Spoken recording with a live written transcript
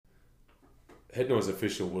Head Noise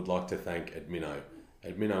Official would like to thank Admino.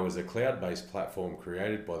 Admino is a cloud-based platform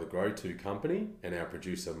created by the Grow2 company and our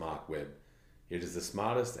producer Mark Webb. It is the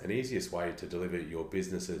smartest and easiest way to deliver your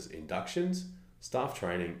business's inductions, staff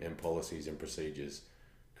training and policies and procedures.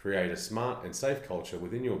 Create a smart and safe culture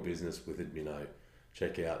within your business with Admino.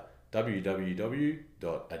 Check out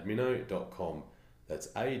www.admino.com. That's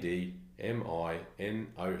ADMINOH,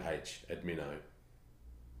 Admino.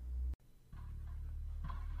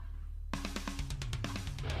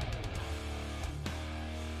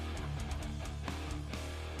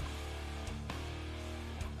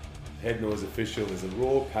 Head Noise Official is a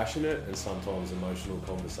raw, passionate and sometimes emotional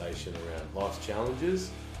conversation around life's challenges,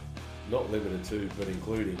 not limited to but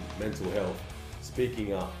including mental health,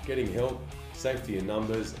 speaking up, getting help, safety in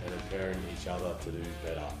numbers and empowering each other to do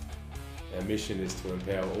better. Our mission is to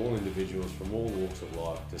empower all individuals from all walks of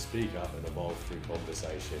life to speak up and evolve through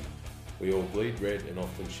conversation. We all bleed red and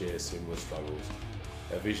often share similar struggles.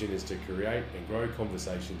 Our vision is to create and grow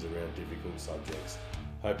conversations around difficult subjects,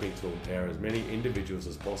 hoping to empower as many individuals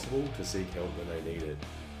as possible to seek help when they need it.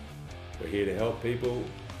 We're here to help people,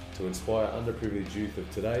 to inspire underprivileged youth of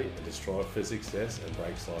today and to strive for success and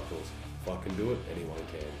break cycles. If I can do it, anyone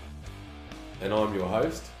can. And I'm your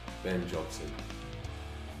host, Ben Jobson.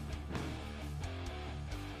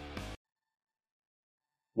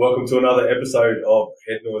 Welcome to another episode of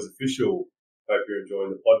Head Noise Official. Hope you're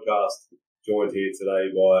enjoying the podcast. Joined here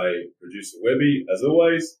today by producer Webby, as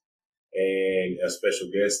always. And our special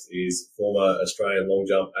guest is former Australian long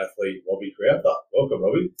jump athlete Robbie Crowther. Welcome,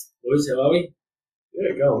 Robbie. Boys, how are we?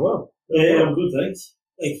 Yeah, going well. Yeah, I'm good, thanks.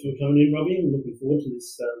 Thanks for coming in, Robbie. I'm looking forward to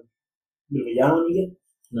this bit of a yarn with you.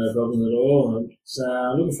 No problem at all. I'm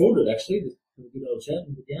looking forward to it, actually. Just have a good old chat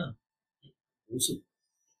and get down. Awesome.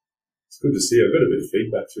 It's good to see you. I've got a bit of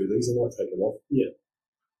feedback through these. I might take them off. Yeah.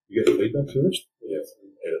 You get the feedback through it? Yeah,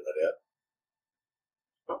 edit that out.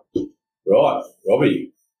 Right,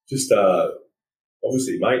 Robbie. Just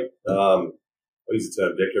obviously, mate. I use the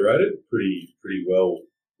term decorated. Pretty well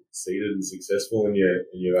seated and successful in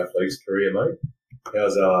your athletics career, mate.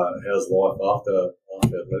 How's life after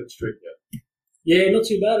athletics treating you? Yeah, not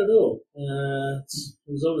too bad at all.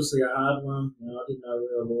 It was obviously a hard one. I didn't know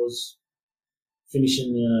where I was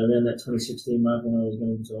finishing around that 2016 mark when I was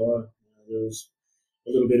going to retire. There was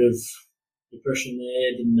a little bit of depression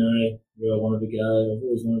there. Didn't know where I wanted to go. I've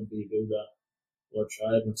always wanted to be a builder. I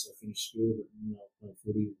tried once I finished school, but I played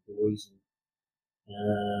footy with the boys.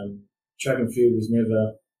 And, track and field was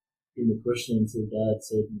never in the question until Dad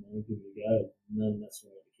said, give it a go. And then that's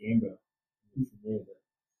when I went to Canberra. And from there,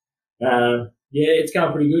 but yeah, it's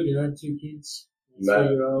going pretty good. 2 kids,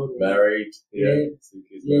 3-year-old, married. Yeah, 2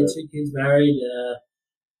 kids. Yeah, married. 2 kids married.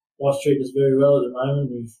 Wife's treating us very well at the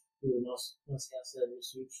moment. We've got a nice house out of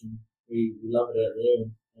Ipswich, and we love it out there.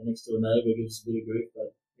 And our next door neighbour gives us a bit of grief,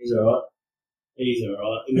 but he's all right. He's all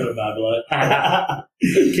right. He's not a bad bloke.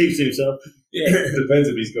 Keeps to himself. Yeah. It depends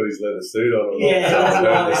if he's got his leather suit on or not.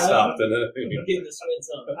 Yeah. This afternoon. Getting the sweats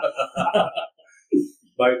on.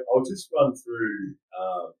 Mate, I'll just run through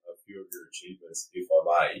a few of your achievements, if I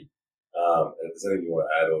may. And if there's anything you want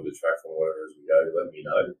to add or detract from whatever as we go, let me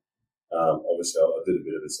know. Obviously, I did a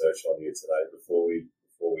bit of a search on you today before we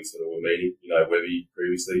sort of were meeting. Webby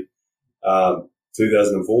previously.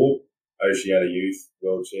 2004, Oceania Youth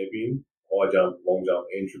World Champion. High jump, long jump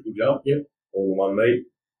and triple jump. Yep. All in one meet.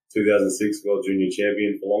 2006 World Junior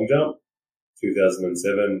Champion for long jump.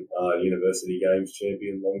 2007 University Games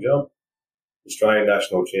Champion long jump. Australian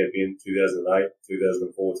National Champion 2008,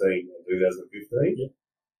 2014 and 2015. Yep.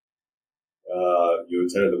 You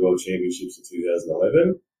attended the World Championships in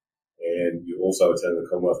 2011 and you also attended the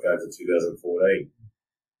Commonwealth Games in 2014.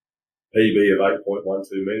 PB of 8.12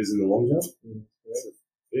 metres in the long jump. That's a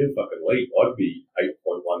fair fucking leap. I'd be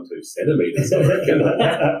 8.12 centimetres, I reckon.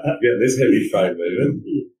 Getting this heavy frame moving.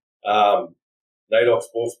 NAIDOC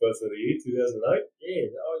Sports Person of the Year, 2008.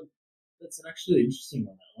 Yeah, that's an actually interesting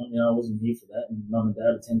one, that one. I wasn't here for that, and Mum and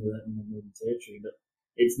Dad attended that in the Northern Territory, but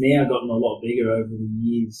it's now gotten a lot bigger over the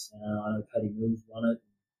years. I know Paddy Mills won it,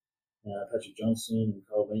 Patrick Johnson and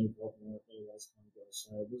Cole Vanderpop and all those kind of guys,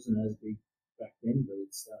 so it wasn't as big back then, but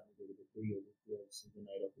it's starting to get a bit bigger with the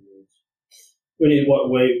NAIDOC awards. Were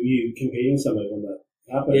you competing somewhere when that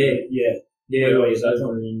happened? Yeah. I was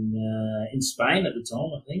over in Spain at the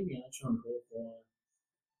time, I think, trying to qualify.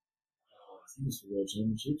 I think it was for World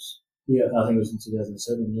Championships. Yeah. I think it was in 2007,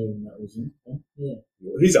 when that was in. Yeah.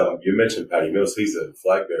 Well, you mentioned Paddy Mills, he's a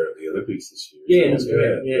flag bearer at the Olympics this year. Yeah, that's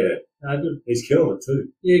correct. Yeah. Good. He's killing it too.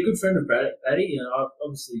 Yeah, good friend of Paddy. I've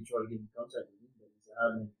obviously tried to get in contact with him, but he's a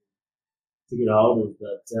hard man to get hold of.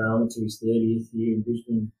 But I went to his 30th year in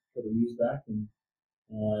Brisbane a couple of years back, and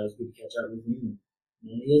It was good to catch up with him.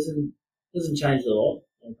 And, he hasn't changed a lot.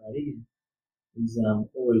 Paddy. He's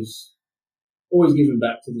always giving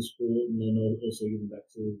back to the sport, and then also giving back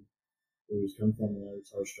to where he's come from, the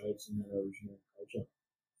Torres Straits and that original culture.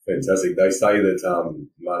 Fantastic. They say that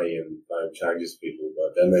money and fame changes people,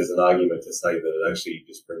 but then there's an argument to say that it actually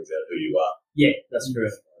just brings out who you are. Yeah, that's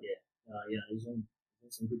correct. Yeah, he's on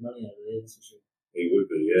some good money over there, that's for sure. He would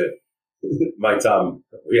be, yeah. Mate,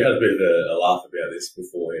 we had a bit of a laugh about this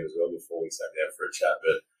beforehand as well, before we sat down for a chat,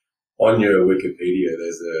 but on your Wikipedia,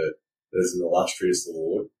 there's an illustrious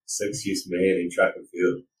award, sexiest man in track and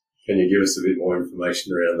field. Can you give us a bit more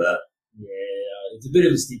information around that? Yeah, it's a bit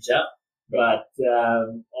of a stitch up, but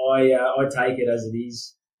I take it as it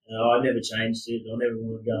is. I never changed it. I never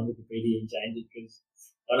want to go on Wikipedia and change it because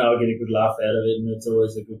I know I get a good laugh out of it, and it's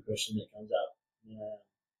always a good question that comes up.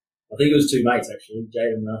 I think it was two mates actually,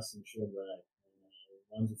 Jaden Russ and Sean Ray.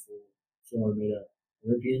 One's a 400 metre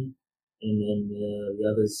Olympian, and then the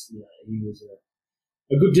others, he was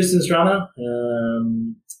a good distance runner.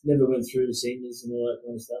 Never went through the seniors and all that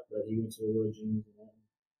kind of stuff, but he went to a lot of juniors and that.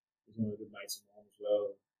 He's one of the good mates of mine as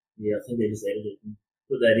well. Yeah, I think they just edited it and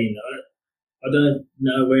put that in. I don't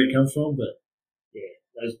know where it comes from, but yeah,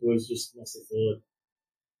 those boys just must have thought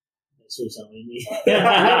they saw something in me.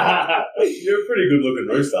 You're a pretty good looking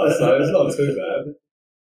rooster, so it's not too bad.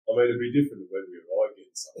 I mean, it'd be different when we arrived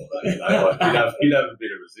getting something like that. Like you'd have a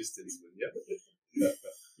bit of resistance, wouldn't you?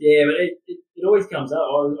 Yeah, but it always comes up.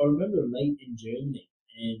 I remember a meet in Germany,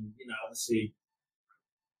 and obviously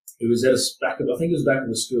it was at I think it was back of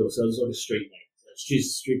the school, so it was like a street meet. So it's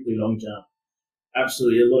just strictly long jump.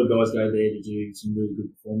 Absolutely, a lot of guys go there to do some really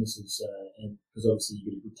good performances, and because obviously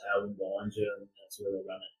you get a good tailwind behind you, and that's where they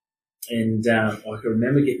run it. And I can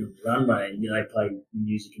remember getting on the runway, and they play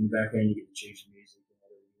music in the background. You get to choose your music and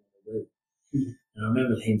whatever you want to do. And I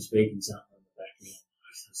remember him speaking something in the background. I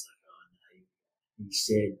was like, oh no. He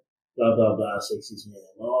said, blah blah blah, sexiest man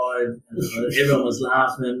alive. And everyone was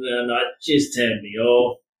laughing, and it just turned me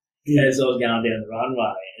off as I was going down the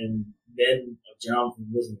runway. And then I jumped, and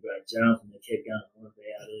it wasn't a great jump, and they kept going on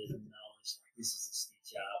about it, and I was like, this is a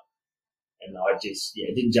stitch up. And I just,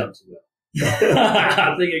 didn't jump too well.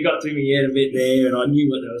 I think it got to me head a bit there, and I knew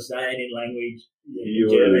what they were saying in language. You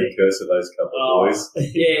were a bit curse of those couple of boys.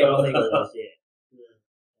 Yeah, I think it was,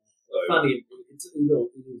 Funny, it is all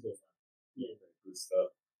fun. Yeah. Good stuff.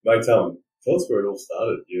 Mate, tell us where it all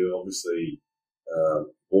started. You obviously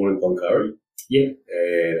born in Cloncurry. Yeah.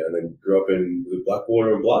 And then grew up in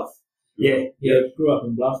Blackwater and Bluff. Yeah, grew up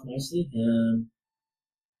in Bluff mostly.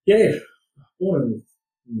 Born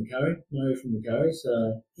in the Curry, married from the Curry.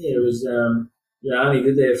 So it was. I only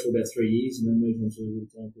lived there for about 3 years, and then moved on to a little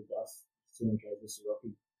town called Bluff, 200 km west of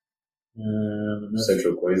Rocky.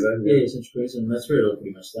 Central Queensland. Yeah, Central Queensland. And that's where it all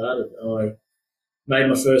pretty much started. I made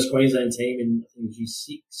my first Queensland team in I think it was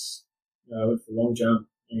year 6. I went for long jump,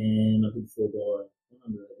 and I did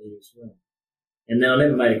 4x100 there as well. And then I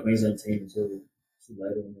never made a Queensland team until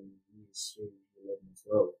later on in years 3, 11 and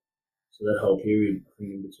 12. So that whole period, I think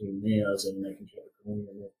in between there, I was only making Capricorn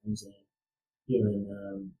and North Queensland. Yeah.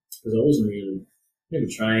 And because I wasn't really, never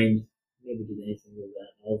trained, never did anything with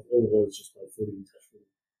that. I've always just played footy and touch footy.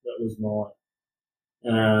 That was my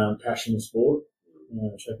passion in sport.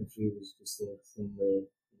 Track and field was just a thing where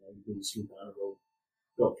you did the school carnival,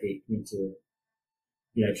 got picked, went to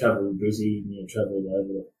travel with Brizzy, travel all over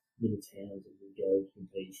the little towns that we go to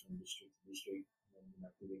compete from district to district and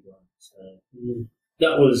make the big one. So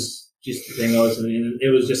that was just the thing I was in. It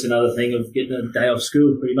was just another thing of getting a day off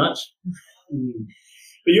school pretty much.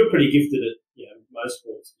 But you're pretty gifted at most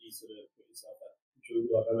sports. You sort of put yourself at.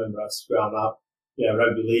 Like I remember us growing up,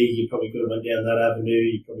 rugby league. You probably could have went down that avenue.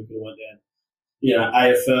 You probably could have went down,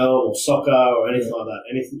 AFL or soccer or anything like that.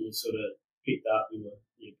 Anything you sort of picked up,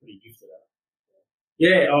 you're pretty gifted at.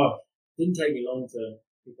 Yeah, didn't take me long to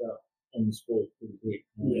pick up on the sport pretty quick.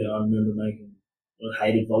 I remember I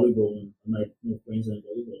hated volleyball, and I made North Queensland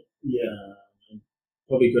volleyball.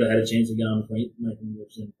 Probably could have had a chance of going to making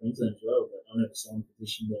represent Queensland as well, but I never signed a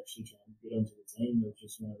petition to actually try and get onto the team. It was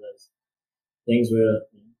just one of those things where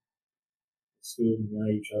school,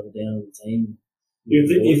 you travel down with the team. You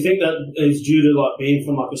think that is due to being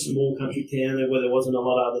from a small country town there where there wasn't a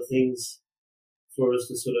lot of other things for us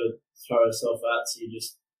to sort of throw ourselves at, so you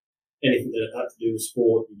just anything that had to do with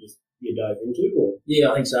sport you dove into, or?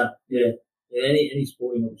 Yeah, I think so. Yeah, any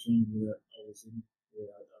sporting opportunity that I was in,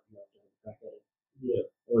 I'd love to have a crack at it. Yeah,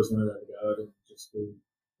 always wanted to have a go at it and just be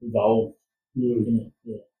involved in it.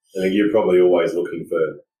 Yeah. I think you're probably always looking for.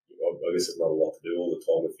 I guess there's not a lot to do all the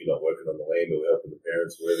time if you're not working on the land or helping the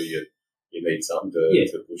parents, whatever. You're you need something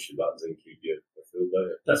to push your buttons and keep you fulfilled, don't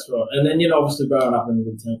you? That's right. And then, obviously growing up in a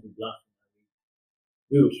little town called Bluff,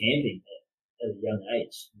 we were camping at a young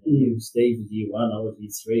age. Steve was year 1, I was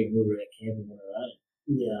year 3, and we were out camping on our own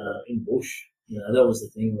in bush. That was the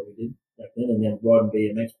thing that we did back then. And then riding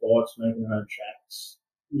BMX bikes, making our own tracks,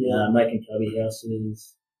 making cubby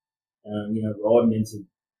houses, riding into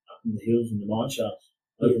up in the hills and the mine shafts,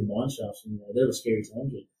 open mine shafts. And they were scary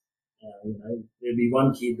times. There'd be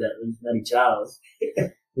one kid that was Matty Charles.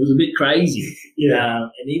 It was a bit crazy.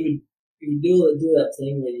 And he would do that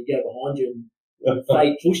thing where you go behind you and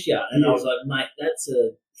fake push you. And I was like, mate, that's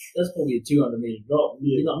probably a 200 metre drop.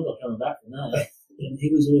 I'm not coming back from that. And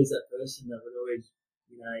he was always that person that would always,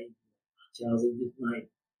 Charles, mate,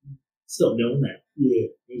 stop doing that. Yeah.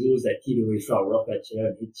 He was always that kid who would throw a rock at you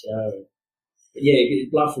and hit you.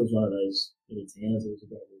 But Bluff was one of those little towns. It was a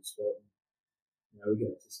great little spot. We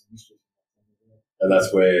got to some history. And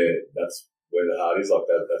that's where the heart is. Like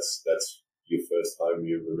that's your first home.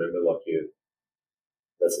 You remember, like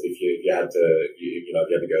that's if you had to, if you had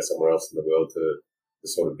to go somewhere else in the world to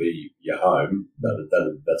sort of be your home.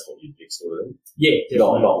 That's what you'd pick, sort of thing. Yeah,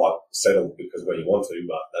 definitely. Not like settle because where you want to,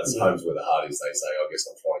 but that's home's where the heart is. They say, I guess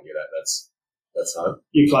I'm trying to get at. That's home.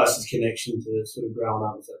 Your closest connection to sort of growing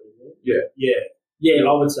up, is that what you mean? Yeah.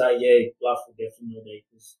 I would say Bluff would definitely be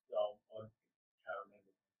because I can't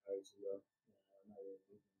remember very well. I know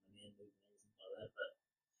everything like that, but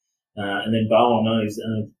and then Bowen, I was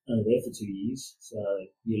only there for 2 years, so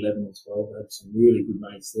year 11 and 12, I had some really good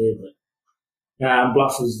mates there. But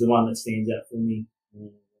Bluff was the one that stands out for me. I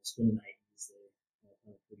spent 8 years there,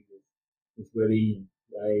 kind of pretty good with Webby and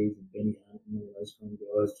Dave and Benny Hunt and all those kind of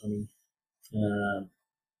guys. Tommy.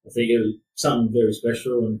 I think it was something very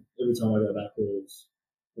special, and every time I go back there, it's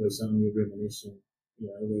always something you reminisce on. We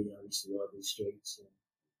used to ride these streets,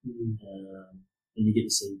 and you get to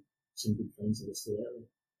see some good friends that are still out there.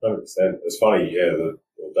 100%. It's funny,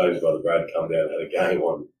 Dave's brother Brad come down and had a game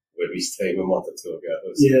on Webby's team a month or 2 ago.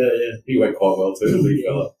 He went quite well too, the big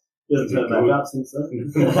fella. He's got back up since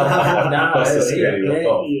then.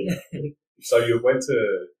 So you went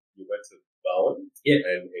to Bowen,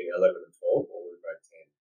 and in 11 and 12, or in grade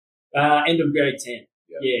 10? End of grade 10.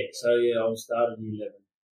 So I was started in 11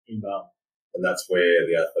 in Bowen. And that's where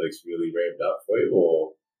the athletics really ramped up for you,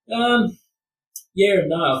 or? Yeah and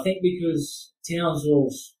no. I think because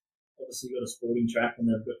Townsville's obviously got a sporting track and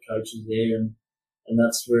they've got coaches there, and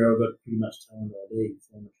that's where I got pretty much talent ID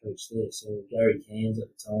from the coach there. So Gary Cairns at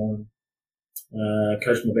the time,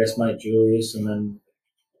 coached my best mate Julius, and then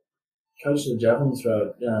coach the javelin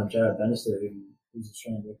thrower, Jared Bannister, who's a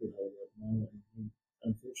Australian record holder at the moment. He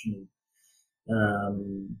unfortunately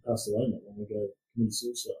passed away not long ago, committed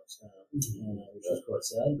suicide, which was quite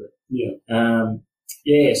sad. But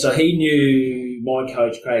so he knew my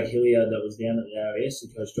coach Craig Hilliard that was down at the RAS. He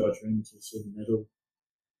coached George Ring to the silver medal,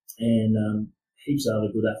 and heaps of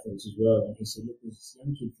other good athletes as well. And he said, look, there's this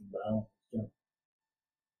young kid from Bowen,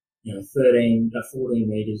 jump 14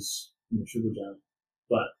 metres in the triple jump,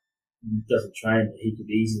 but doesn't train, but he could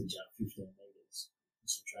easily jump 15 metres.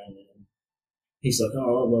 Some training. And he's like, all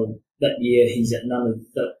right, well, that year he's at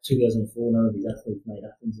 2004, none of his athletes made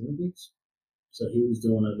Athens Olympics. So he was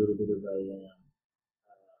doing a little bit of a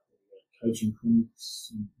coaching clinics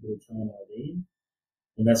and a bit of time ID.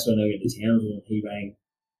 And that's when I got to Townsville, and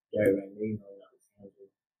Gary rang me, and I went up to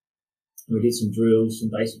Townsville. And we did some drills,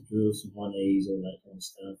 some basic drills, some high knees, all that kind of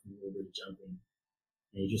stuff, and a little bit of jumping.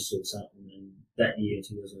 And he just saw something, and that year,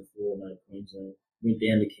 2004, I made Queensland. Went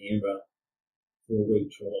down to Canberra for a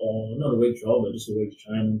week trial, not a week trial, but just a week's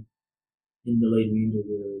training, in the leading into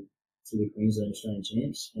the Queensland Australian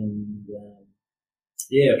Champs. And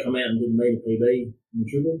I come out and did a metre PB in the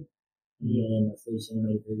triple, and a 30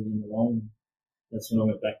 centimetre PB in the long. That's when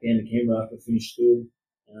I went back down to Canberra after I finished school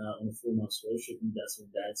on a 4-month scholarship, and that's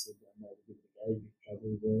when Dad said, I'm able to give it a go, you can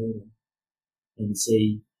travel the world and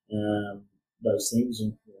see those things,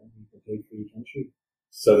 and you compete for your country.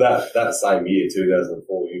 So that same year,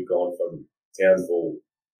 2004, you've gone from Townsville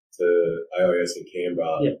to AIS in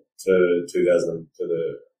Canberra to 2000 to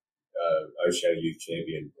the Oceania Youth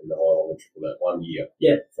Champion in the Highland Triple that 1 year.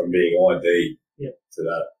 Yeah. From being ID to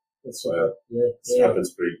that. That's right. It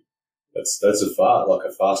happens pretty. That's a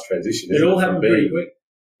fast transition. It all happened pretty quick.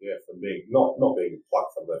 Yeah, from being not being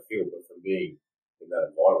plucked from that field, but from being in that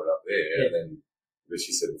environment up there, and then, as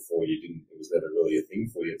you said before, it was never really a thing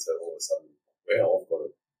for you until all of a sudden, well, I've got a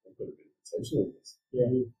bit of potential in this.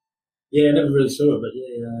 Yeah, I never really saw it, but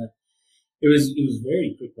it was a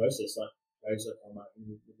very quick process. Like Craig's like, I'm like,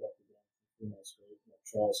 we'd like to go to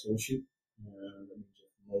trial scholarship. That means you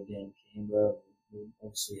have to move down to Canberra. We'll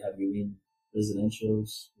obviously have you in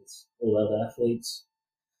residentials with all other athletes.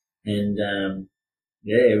 And,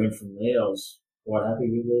 I went from there. I was quite happy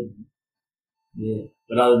with it. Yeah.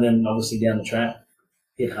 But other than obviously down the track,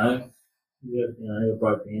 hit home. Yeah. I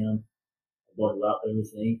broke down, bottled up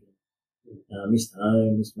everything. Missed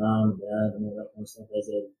home, missed mum and dad and all that kind of stuff as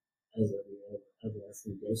every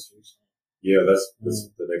athlete goes through. So. Yeah, that's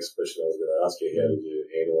the next question I was going to ask you. How did you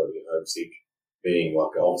handle it, homesick, being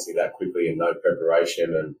like obviously that quickly and no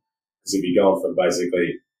preparation? And because if you're going from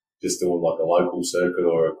basically just doing like a local circuit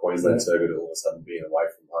or a Queensland circuit, all of a sudden being away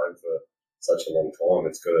from home for such a long time,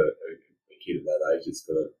 it's got a kid at that age, it's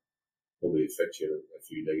got to probably affect you in a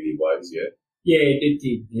few negative ways. Yeah. Yeah, it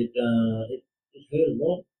did. It hurt a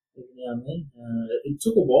lot every now and then. It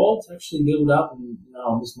took a while to actually build up, and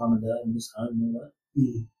I miss mum and dad and miss home and all that.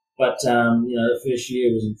 But the first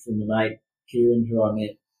year was from my mate Kieran, who I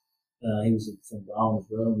met. He was from Brown as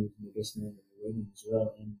well, and he was the best man at the wedding as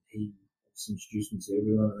well. And he introduced me to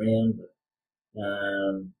everyone around, but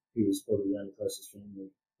he was probably the only closest friend that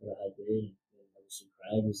I had there. And obviously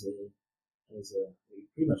Craig was there as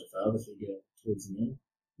pretty much a father figure towards the end.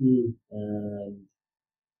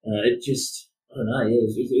 And it just, I don't know, it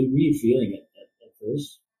was a weird feeling at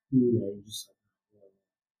first. You're just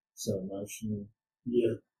so emotional.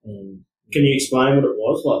 Yeah. And can you explain what it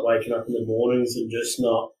was, like waking up in the mornings and just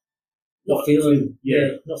not feeling,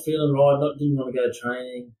 not feeling right, didn't want to go to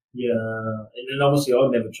training. Yeah. And then obviously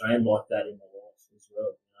I'd never trained like that in my life as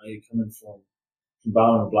well. You're coming from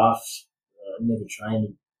Bowen and Bluffs, I never trained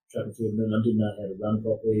in track and field, and I didn't know how to run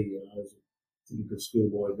properly. I was a typical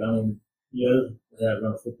schoolboy running. Yeah. How to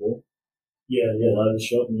run football. Yeah. All over the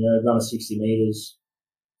shop, run a 60 metres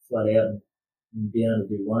flat out and be able to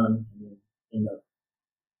do one, and then end up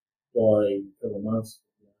by a couple of months,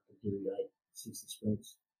 I could do 60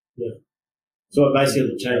 sprints. Yeah. So it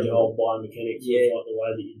basically changed your whole biomechanics, like the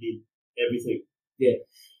way that you did everything. Yeah.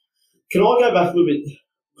 Can I go back a little bit?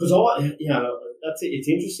 Because it's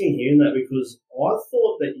interesting hearing that, because I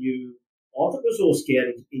thought it was all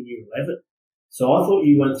scared in year 11. So I thought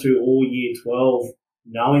you went through all year 12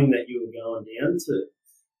 knowing that you were going down to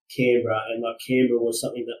Canberra, and like Canberra was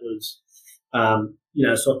something that was,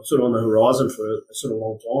 sort of on the horizon for a sort of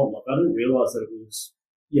long time. Like I didn't realise that it was,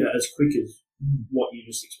 as quick as what you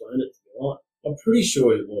just explained it to me. Like, I'm pretty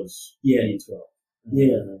sure it was year 12.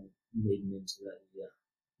 Leading into that year.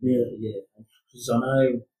 Yeah. Because I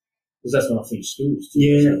know, because that's when I finished school.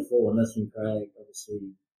 And that's when Craig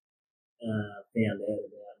obviously found out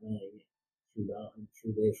about me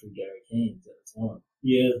through Gary Cairns at the time.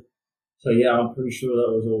 Yeah. So I'm pretty sure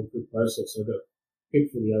that was all a good process. I got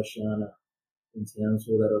picked for the Oceania in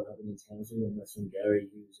Townsville. That all happened in Townsville, and that's when Gary,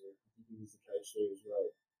 he was the coach there as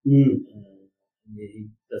well.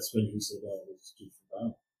 That's when he said, "Oh, this is good for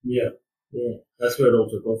Bone." Yeah. That's where it all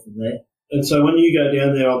took off from there. And so when you go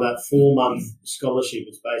down there on that 4-month scholarship,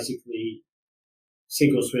 it's basically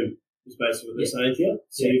sink or swim. Is basically what they're saying to you.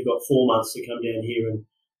 So you've got 4 months to come down here, and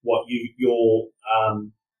what your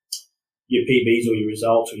PBs or your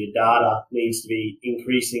results or your data needs to be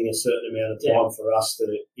increasing a certain amount of time for us to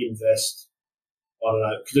invest. I don't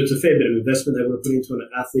know, because it's a fair bit of investment they would have put into an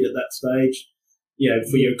athlete at that stage.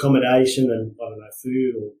 For your accommodation and, I don't know,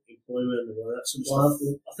 food or employment and all that sort of stuff.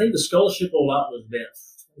 I think the scholarship all up was about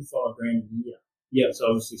 $25,000 a year. Yeah. So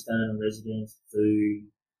obviously staying in residence, food,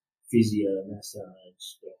 physio,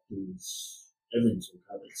 massage, doctors, everything's all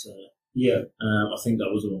covered. So I think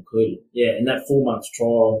that was all included. Yeah, and that 4 months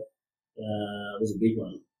trial was a big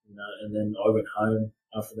one, and then I went home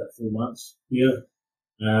after that 4 months. Yeah.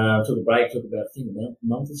 Took a break, took about, I think, a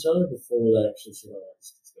month or so before they actually said, "Oh,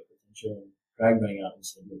 this has got potential." And Craig rang up and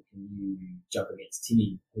said, "Look, can you jump against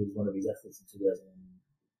Timmy, who was one of his athletes in 2005?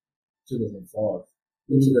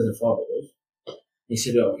 In 2005 it was. He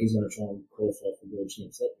said, "Oh, he's going to try and qualify for world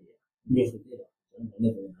champs that year." I said, I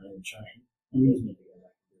never went home and trained. I was meant to go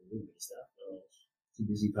back and do a little bit of stuff, but I was too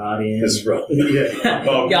busy partying. That's right.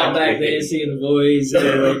 Going back there, seeing the boys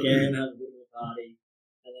every weekend, having a bit of a party.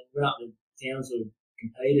 And then went up to Townsville,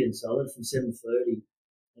 competed. So I went from 7:30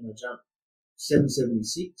 and I jumped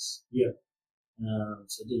 7:76. Yeah.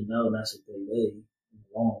 So I did another massive PB in the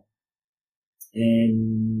long.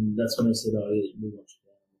 And that's when I said, we want you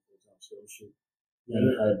down on the full-time scholarship. And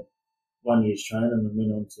I had 1 year's training and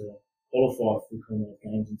went on to qualify for the Commonwealth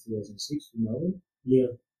Games in 2006 for Melbourne.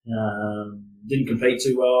 Yeah. Didn't compete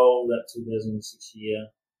too well that 2006 year.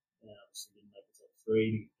 Obviously didn't make the top 3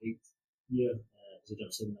 to compete. Yeah. Because I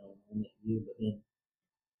jumped 7:09 that year, but then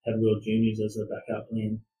had World Juniors as a backup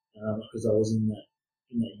plan because I was in that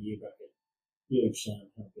year bracket. Yeah. Which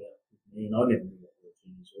helped out with me, and I never knew what World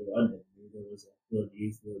Juniors were. I never knew there was a World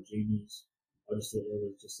Youth, World Juniors. I I just thought it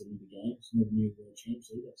was just Olympic Games. Never knew world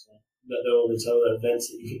champs either. So That there were all these other events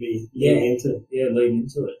that you could be leading into. Yeah, leading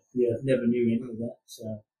into it. Yeah. Never knew any of that. So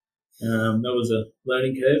that was a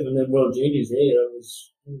learning curve. And then World Juniors, it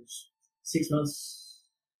was 6 months.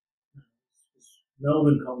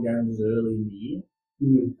 Melbourne Com Games was early in the year.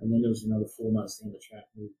 And then there was another 4 months down the track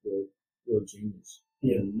with World Juniors.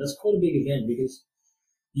 Yeah. And that's quite a big event because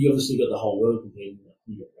you obviously got the whole world competing.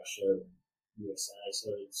 You got Russia and USA, so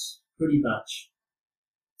it's pretty much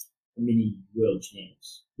a mini world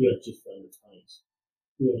champs. Yeah, just for under 20s.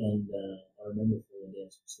 Yeah. And I remember falling down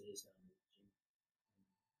some stairs down the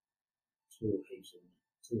gym.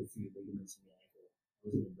 Tore a few ligaments in the ankle. I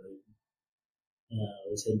was in a boot. I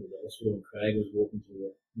was heading to the hospital, and Craig was walking to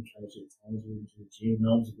the coach at the time. I was walking to the gym.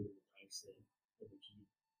 No one was a bit of a prankster as a kid.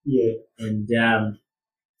 Yeah. And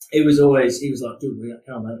it was always, he was like, dude,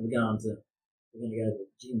 come on, mate, we're going to go to the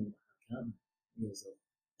gym. I can't. He was like,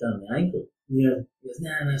 done my ankle. Yeah. He goes,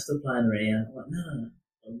 no, stop playing around. I'm like, no,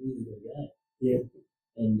 I really got to go. Yeah.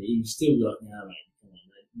 And he was still like, no, mate, come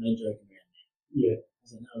on, mate, no joking around there. Yeah. I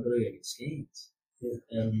was like, no, I've got to go get scans.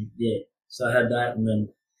 Yeah. So I had that, and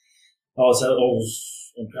then I was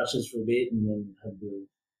on crutches for a bit, and then had to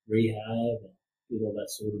rehab and did all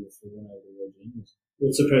that sort of before I went over to World Juniors.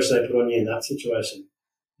 What's the pressure they put on you in that situation?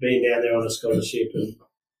 Being down there on a scholarship, and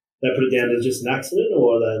they put it down to just an accident,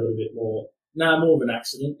 or are they a little bit more? No, more of an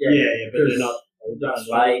accident. Yeah, but they're not. I was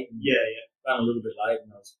running late. Ran a little bit late,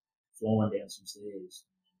 and I was flying down some stairs. And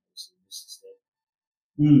obviously missed a step.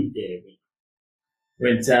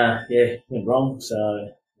 Went wrong. So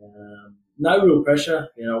no real pressure.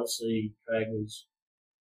 Obviously Craig was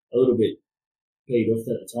a little bit peed off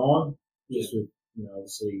at the time. Just with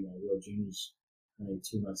obviously World Juniors only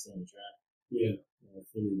 2 months down the track. Yeah.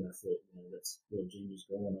 Fully, I thought, that's World Juniors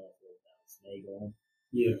gone. I thought that was me gone.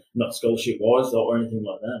 Yeah. Not scholarship wise or anything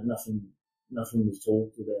like that. Nothing was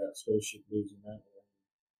talked about scholarship losing that or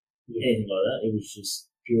anything like that. It was just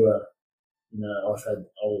pure. I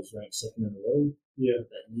was ranked second in the world. Yeah.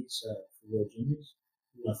 That year, so for World Juniors,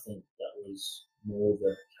 I think that was more of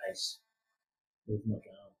a case of not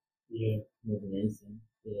going. Yeah. More than anything.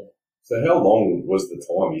 Yeah. So how long was the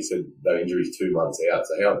time? You said that injury's 2 months out.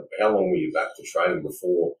 So how long were you back to training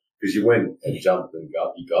before? Because you went and jumped and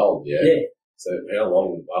got your gold, yeah? Yeah. So how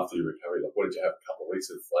long after your recovery? Like, what did you have? A couple of weeks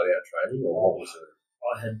of flat out training, or what was it?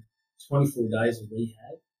 I had 24 days of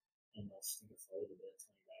rehab, and I think I followed about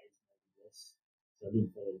 20 days, maybe less. So I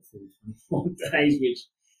didn't follow the full 24 days, which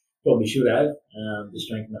probably should have, to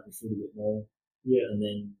strengthen up my foot a bit more. Yeah. And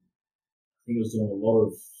then I think I was doing a lot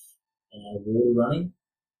of water running.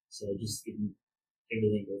 So just getting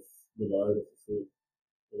everything off the load of the foot,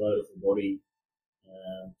 the load of the body,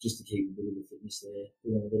 just to keep a bit of the fitness there.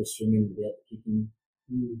 Doing a lot of swimming without the kicking,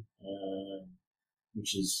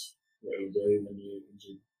 which is what you do when you're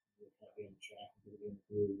injured. You can't be on the track and be in the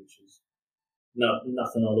pool, which is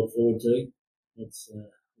nothing I look forward to. It's a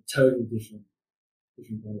totally different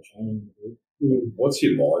kind of training. What's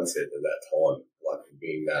your mindset at that time, like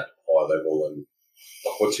being that high level, and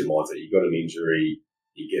like what's your mindset? You got an injury.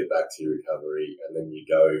 You get back to your recovery, and then you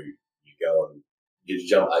go and did you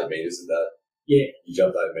jump 8 meters at that? Yeah. You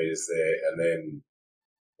jumped 8 meters there, and then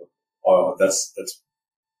that's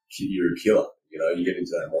you're a killer. You get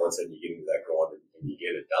into that mindset, and you get into that grind, and you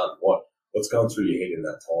get it done. What's going through your head in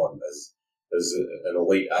that time as an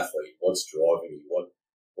elite athlete? What's driving you?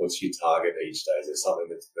 What's your target each day? Is there something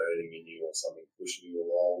that's burning in you, or something pushing you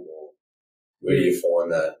along, or where do you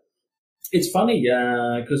find that? It's funny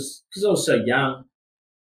because I was so young.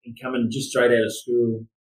 And coming just straight out of school,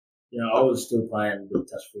 I was still playing a bit of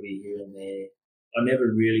touch footy here and there. I never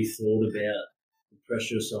really thought about the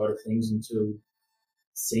pressure side of things until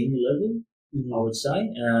senior level, I would say.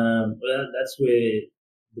 But that's where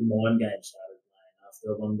the mind game started playing. After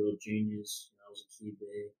I won World Juniors, I was a kid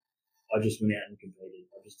there. I just went out and competed.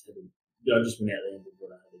 I just went out there and did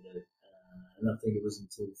what I had to do. And I think it was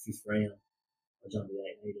until the 5th round I jumped the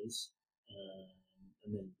 8 meters.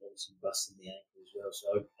 And then obviously busted the ankle as well.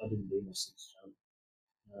 So I didn't do my 6th jump.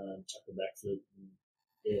 Chucked a backflip and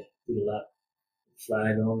did a lap,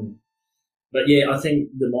 flag on. But I think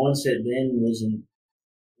the mindset then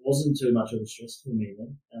wasn't too much of a stress for me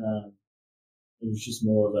then. It was just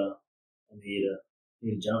more of I'm here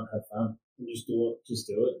to jump, have fun, and just do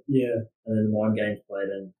it. Yeah. And then the mind games played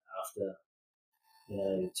in after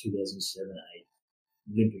 2007, 8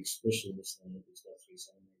 Olympics, especially the Olympics, about 3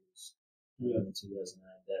 centimeters. In 2008,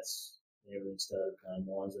 that's when everything started playing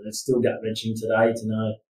minds, and it's still gut wrenching today to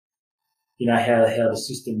know, how the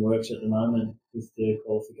system works at the moment with the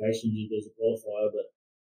qualifications. There's a qualifier, but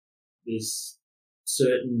there's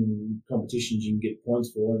certain competitions you can get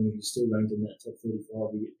points for, and if you're still ranked in that top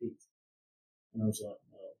 35, you get picked. And I was like,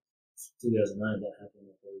 well, 2008 that happened.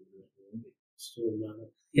 I probably would have went to the Olympics. Still another.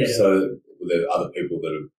 Yeah. So were there other people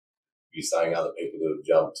that have, you're saying other people that have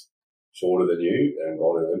jumped shorter than you and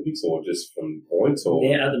gone to the Olympics, or just from points? Or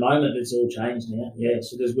yeah, at the moment it's all changed now. Yeah,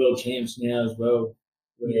 so there's world champs now as well,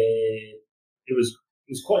 where it was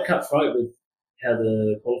quite cutthroat with how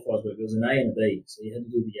the qualifiers work. There was an A and a B, so you had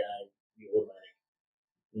to do the A, the automatic,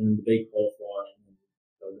 and the B qualify, and then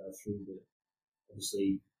they'll go through the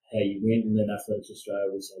obviously how you went, and then Athletics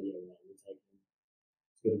Australia will say, yeah, we'll take him.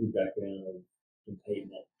 He's got a good background of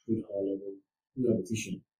competing at good high level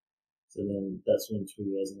competition. So then that's when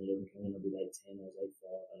 2011 came in. I did 810, I was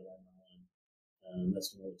 8.5, 8.9.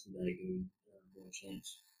 That's when I went to Daegu, world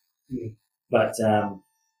champs. Yeah. But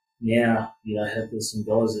now, you know, there's some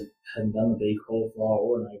guys that hadn't done a B qualifier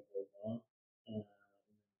or an A qualifier.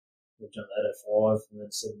 They've jumped 805, and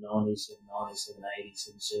then 790, 790, 780,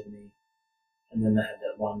 770. And then they had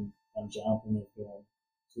that one jump, and they've gone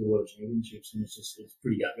to the World Championships, and it's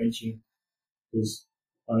pretty gut-wrenching. Because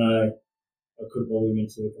I know I could have probably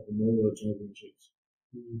went to a couple more World Championships.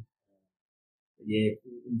 But yeah,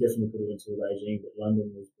 definitely could have went to a Beijing, but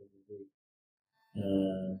London was probably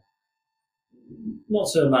not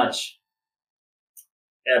so much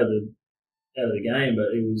out of the game,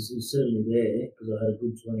 but it was certainly there because I had a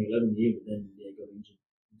good 2011 year, but then got injured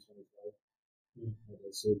in 2012. Had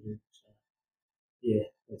that surgery. So, yeah,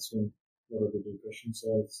 that's when a lot of the depression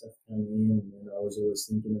side stuff came in, and then I was always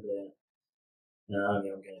thinking about, I'm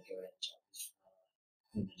going to go out and jump this far.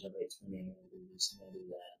 I'm going to jump 820, I'm going to do this and I'm going to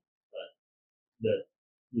do that. But that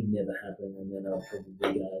would never happen, and then I'd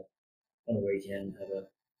probably go on a weekend, have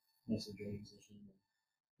a massive drinking session,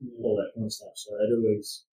 and all that kind of stuff. So it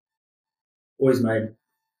always made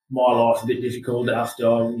my life a bit difficult after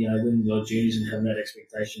I, winning the juniors and having that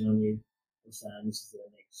expectation on you of saying this is the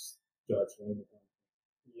next guy to win the company.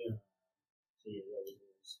 Yeah. So yeah, that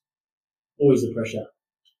was always the pressure.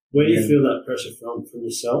 Where do you feel that pressure from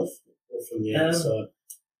yourself or from the outside?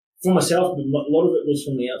 For myself, but a lot of it was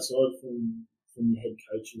from the outside, from the head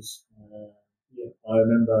coaches. I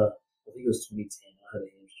remember, I think it was 2010, I had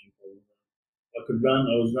a hamstring problem. I could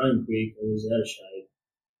run, I was running quick, I was out of shape.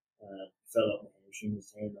 Felt like my hamstring was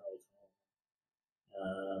tearing the whole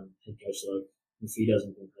time. Head coach like, if he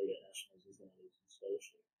doesn't complete at nationals, he's going to lose his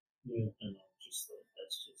scholarship. Yeah. And I just thought,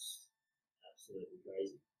 that's just absolutely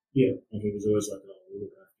crazy. Yeah. And he was always like, oh, we'll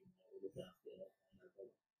look after him, we'll look after him, no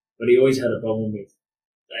problem. But he always had a problem with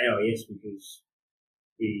the AIS because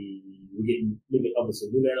we were getting, obviously,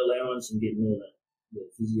 live out allowance and getting all that, the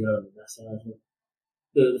physio and the massage.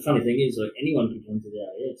 The funny thing is, like, anyone could come to the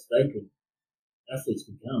AIS. Athletes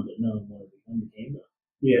could come, but no one wanted to come to Canberra.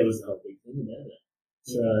 Yeah. That was the whole big thing about it.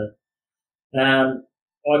 So,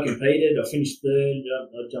 I competed, I finished third,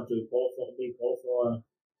 I jumped to a big qualifier,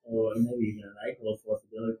 or maybe even an A qualifier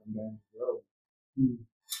for Delacom games as well.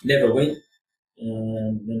 Never went,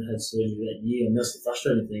 then had surgery that year, and that's the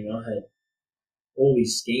frustrating thing. I had all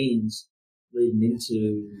these schemes leading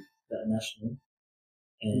into that national,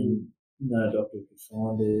 and no doctor could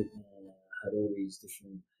find it. I had all these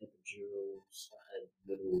different epidurals. I had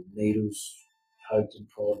little needles poked and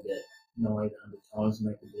prodded at 900 times to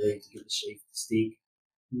make it bleed to get the sheath to stick.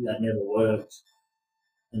 That never worked.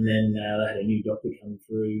 And then they had a new doctor come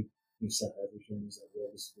through, new South Africans that were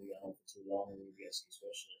obviously going on for too long, and we were getting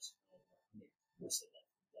specialists. I said that.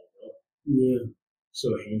 Yeah.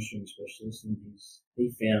 Saw a hamstring specialist, and he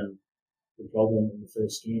found the problem in the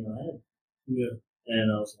first scan I had. Yeah. And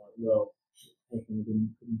I was like, well, how come we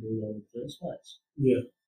couldn't do that in the first place? Yeah.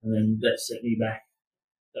 And then that set me back.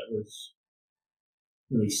 That was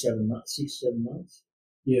nearly 7 months, 6-7 months.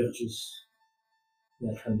 Yeah. Which is,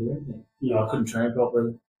 I couldn't do anything. I couldn't train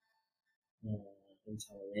properly. Every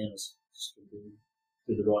time around, I was just couldn't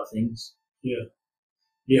do the right things. Yeah.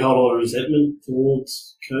 Do you hold a lot of resentment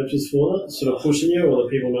towards coaches for that, sort of pushing you, or the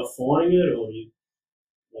people not finding it, or you?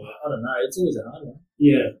 I don't know. It's always a hard one.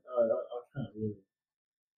 Yeah. I can't really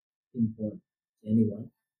pinpoint anyone.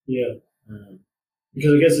 Yeah.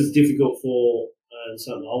 Because I guess it's difficult for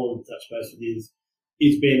something I want to touch base with is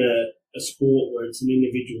it's been a sport where it's an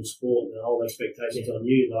individual sport and the whole expectations on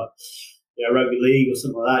you. Like, rugby league or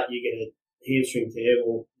something like that, you get a hamstring tear,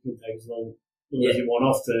 or you can take as long as you want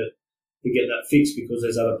off to get that fixed because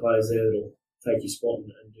there's other players there that'll take your spot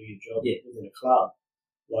and do your job within a club.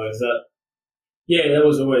 Like, is that? Yeah, there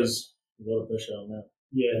was always a lot of pressure on that.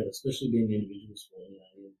 Yeah. Especially being an individual sport,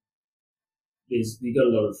 you've got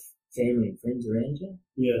a lot of family and friends around you.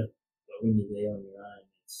 Yeah. But when you're there on your own,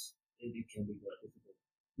 it can be quite difficult.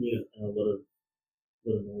 Yeah. And a lot of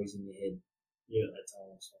noise in your head. Yeah. At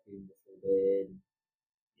times, like even before bed, and,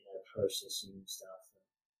 processing stuff, and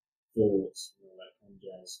thoughts, and all that kind of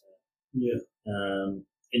jazz. So, Yeah. and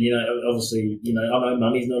obviously, I know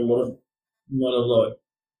money's not a lot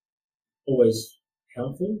always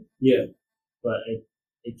helpful. Yeah. But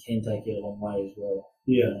it can take you a long way as well.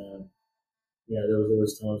 Yeah. There was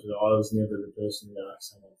always times where I was never the person that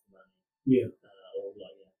asked someone for money. Yeah. Or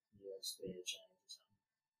spare change or something.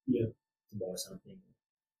 Yeah. To buy something.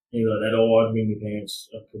 Anything like that. Or I'd ring my parents.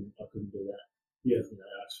 I couldn't do that. Yeah.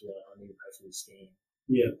 Actually, I need to pay for the scan.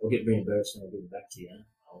 Yeah. I'll get reimbursed and I'll give it back to you.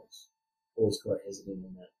 I was always quite hesitant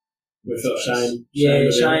in that. We felt shame.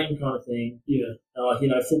 Shame kind of thing. Yeah.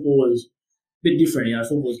 Footballers, a bit different.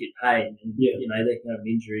 Footballers get paid, and yeah. They can have an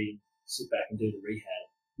injury and sit back and do the rehab.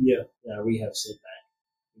 Yeah. Rehab setback.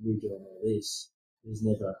 We're doing all this. There's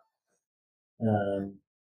never.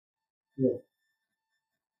 You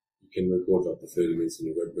can record up to 30 minutes in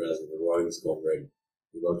your web browser. The writing's gone red.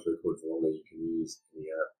 If you like to record for longer, you can use any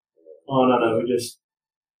app. Oh no, we're just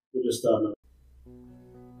starting.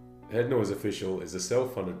 Head Noise Official is a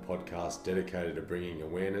self-funded podcast dedicated to bringing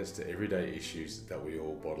awareness to everyday issues that we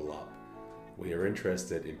all bottle up. We are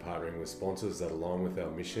interested in partnering with sponsors that align with our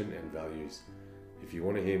mission and values. If you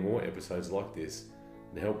want to hear more episodes like this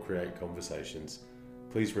and help create conversations,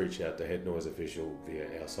 please reach out to Head Noise Official via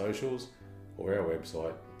our socials or our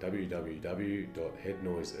website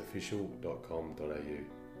www.headnoiseofficial.com.au.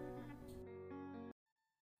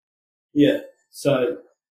 Yeah. So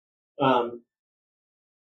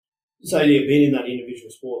being in that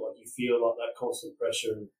individual sport, like you feel like that constant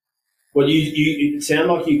pressure, and you it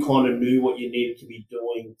sounded like you kind of knew what you needed to be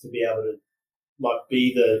doing to be able to like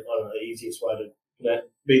be the easiest way to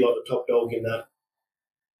be like the top dog in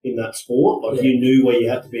that sport. Like you knew where you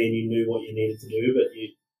had to be and you knew what you needed to do,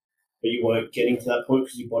 but you weren't getting to that point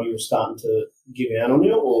because your body was starting to give out on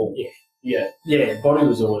you. Or body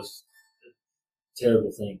was always a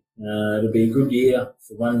terrible thing. It'd be a good year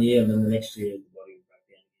for 1 year, and then the next year the body would break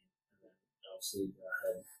down again. And then obviously I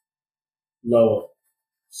had lower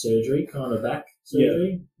surgery, kind of back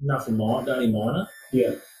surgery, nothing minor, only minor.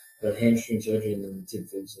 Yeah. But hamstring surgery and then tib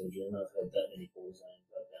fib surgery, and I've had that many balls and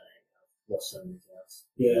I've lost so many pounds.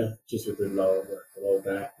 Yeah. Just with the lower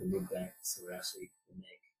back, the mid back, the thoracic, the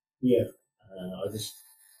neck. Yeah. I just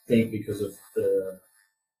think because of the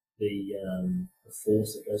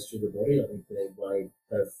force that goes through the body, I think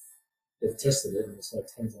they've tested it, and it's like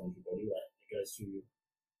 10 times your body weight that goes through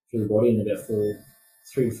the body, and about 3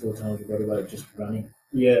 to 4 times your body weight just running.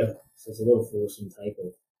 Yeah. So it's a lot of force and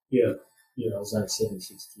takeoff. Yeah. I was only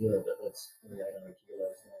 76 kilo, but that's 800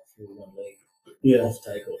 kilos now through one leg. Yeah. Off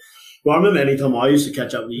takeoff. Well, I remember any time I used to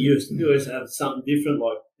catch up with you, he used to have something different,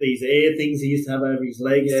 like these air things he used to have over his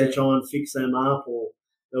legs to try and fix them up, or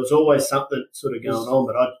there was always something sort of going on,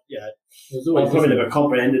 but I probably never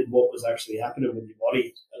comprehended what was actually happening with your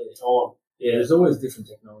body at the time. Yeah, there's always different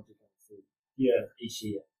technology coming through. Yeah. Each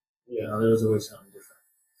year. Yeah. There was always something different.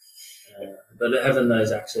 But having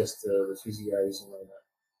those access to the physios and all that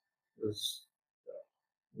was,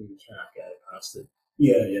 you can't go past it.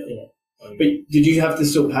 Yeah. But did you have to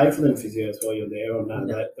still pay for them physios while you're there, or no?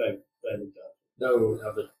 They They will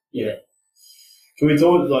have it. Yeah. Can we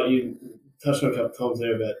talk, like you touched on a couple of times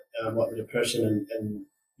there about like the depression and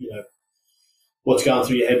what's going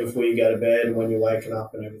through your head before you go to bed and when you're waking up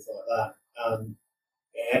and everything like that.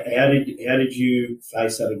 How did you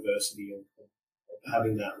face that adversity of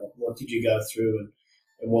having that? What did you go through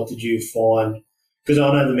and what did you find? Because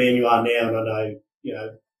I know the man you are now, and I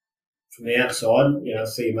know, from the outside, I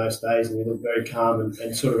see you most days and you look very calm and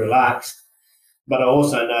sort of relaxed. But I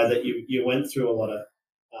also know that you went through a lot of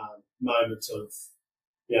moments of,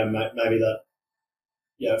 maybe that,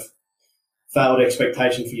 failed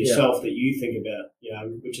expectation for yourself that you think about,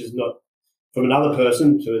 which is not from another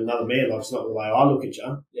person to another man. Like, it's not the way I look at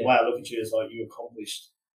you. The way I look at you is like you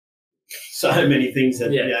accomplished so many things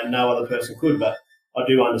that no other person could. But I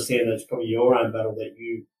do understand that it's probably your own battle that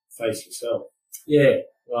you face yourself. Yeah.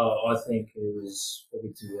 Well, I think it was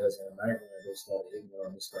probably 2008 when I just started eating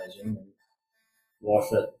on this regime, and my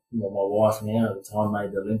wife now at the time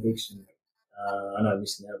made the Olympics, and I know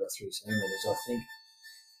missing out about 3 centimetres. I think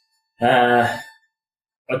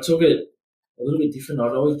I took it a little bit different.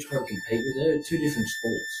 I'd always try to compete with her. 2 different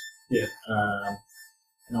sports. Yeah.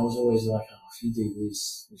 And I was always like, if you do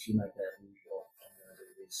this, if you make that, I'm going to do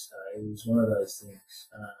this. It was one of those things.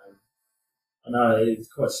 I know it's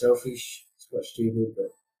quite selfish. It's quite stupid,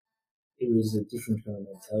 but it was a different kind of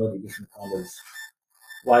mentality, different kind of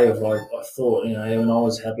way of like, I thought, when I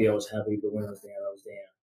was happy, but when I was down, I was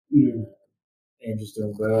down. Andrew's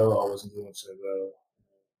doing well, I wasn't doing so well.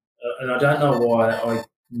 And I don't know why I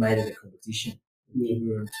made it a competition. Yeah. We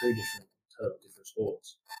were in two totally different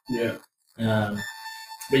sports. Yeah.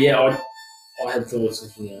 But yeah, I had thoughts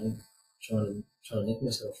of trying to nick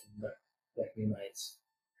myself from back to my mates'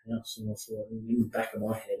 house, and I thought in the back of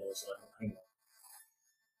my head I was like, oh, hang on,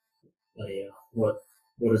 bloody hell,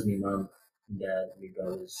 what is my mum and dad, and my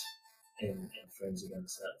brothers and friends are going to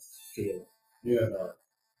start to feel? Yeah. And I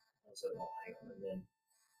was like, oh, hang on, and then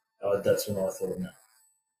that's when I thought, no,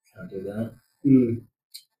 can't do that. Mm.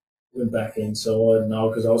 Went back inside,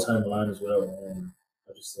 because I was home alone as well, and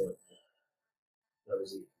I just thought, that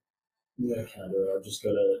was it. Yeah. I can't do it. I've just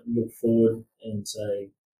got to look forward and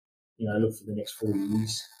say, look for the next 4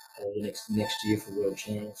 years or the next year for world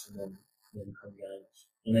champs, and then come games.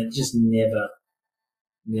 And it just never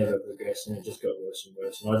progressed, and it just got worse and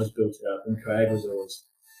worse. And I just built it up. And Craig was always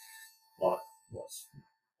like,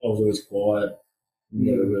 I was always quiet,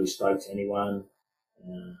 never really spoke to anyone,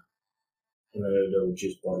 and then it all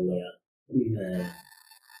just bottled out. Mm.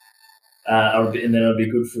 And then I'd be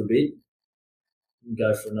good for a bit, and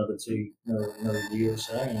go for another year or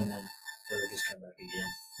so, and then it'll just come back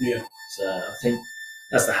again. Yeah. So I think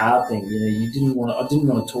that's the hard thing. I didn't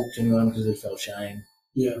want to talk to anyone because I felt shame.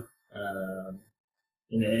 Yeah. And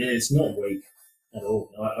it's not weak at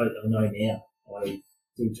all. I know now. I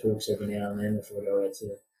do talks every now and then if I go out to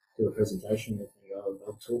do a presentation with me.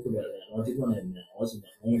 I'll talk about that. And I did one in Oz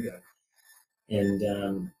not long ago, and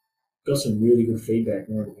got some really good feedback.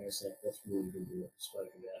 And everybody said that's really good what you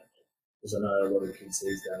spoke about. Because I know a lot of kids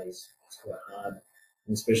these days, it's quite hard,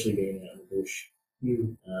 and especially being out in the bush.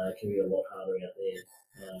 It can be a lot harder out there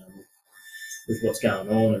with what's going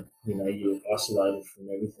on, and you're isolated from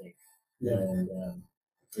everything. Yeah. And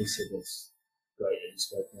he said that's great that you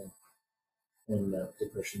spoke on the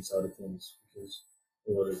depression side of things, because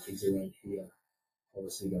a lot of kids around here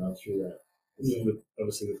obviously going through that.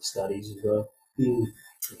 Obviously with the studies as well,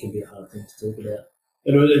 it can be a hard thing to talk about.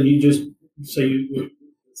 And you just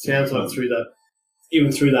it sounds like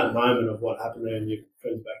even through that moment of what happened there in your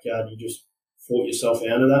friend's backyard, you just fought yourself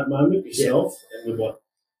out of that moment yourself, and would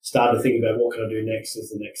start to think about what can I do next as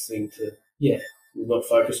the next thing to not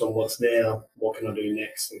focus on what's now, what can I do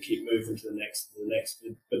next, and keep moving to the next.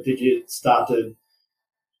 But did you start to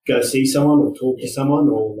go see someone or talk to someone,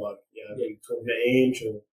 or talk to Ange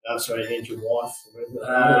or Ange, your wife?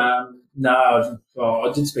 No,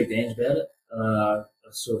 I did speak to Ange about it. I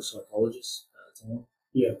saw a psychologist at the time.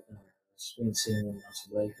 Yeah. I've been seeing him once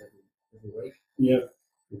a week, every week. Yeah.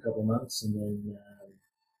 For a couple of months, and then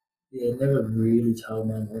never really told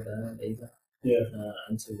mum or dad either. Yeah.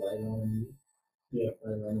 Until later on in the year. Yeah.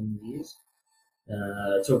 Later on in the years.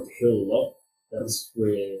 I talked to Hill a lot. That's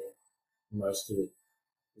where most of it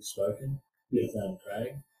was spoken. Yeah. With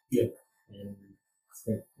Craig. Yeah. And I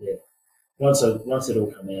think once it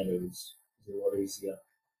all came out, it was a lot easier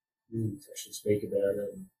to actually speak about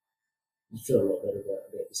it, and you feel a lot better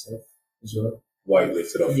about yourself as well. Weight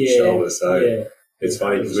lifted off your shoulders. So it's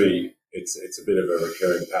funny because it's a bit of a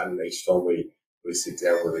recurring pattern each time we sit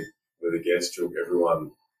down with a guest.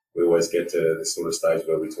 Everyone, we always get to this sort of stage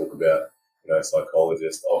where we talk about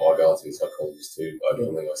psychologists. I go to a psychologist too.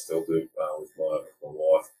 Openly, I still do with my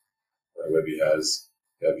wife. Webby has,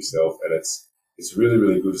 you have yourself, and it's really,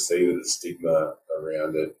 really good to see that the stigma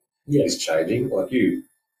around it is changing. Like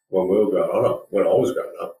when we were growing up, when I was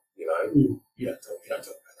growing up, you don't talk about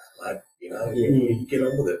that, lad. You get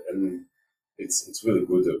on with it, and it's really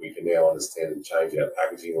good that we can now understand and change our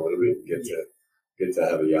packaging a little bit and get to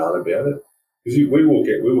have a yarn about it. Because we walk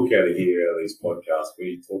out of here, out of these podcasts,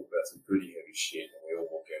 we talk about some pretty heavy shit, and we all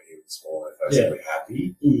walk out here with a smile on our face and we're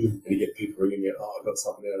happy, and you get people ringing you, I got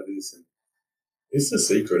something out of this, and it's the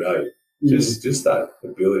secret, eh? Just that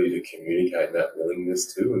ability to communicate and that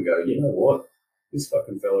willingness to, and go, you know what, this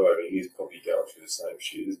fucking fella over here is probably going through the same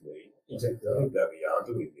shit as me. I'll have a yarn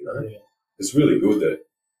to him, It's really good that,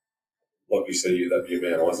 like you said, that your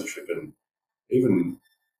man eyes are tripping, even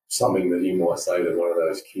something that you might say to one of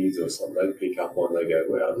those kids or something, they pick up on, they go,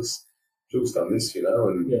 wow, Jules done this,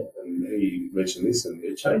 and he mentioned this, and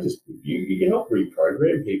it changes. You can help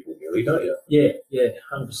reprogram people, really, don't you? Yeah,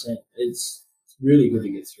 100%. It's really good to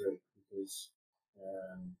get through, because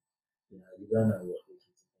you don't know what the kids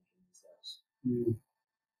are thinking these days.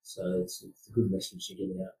 So it's a good message to get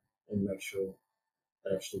out and make sure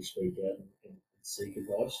they actually speak out and seek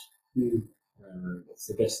advice. It's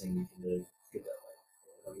the best thing you can do. Get that way.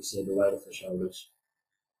 Like you said, the weight off the shoulders.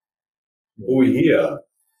 Well, we hear,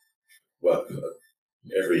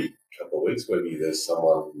 every couple of weeks, maybe there's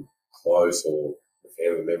someone close or a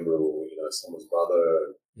family member or, someone's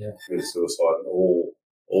brother committed suicide, and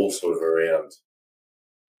all sort of around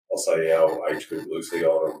I'll say our age group loosely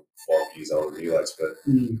on 5 years older than you, Lex, but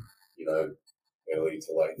you know, early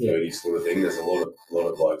to late 30s sort of thing. There's a lot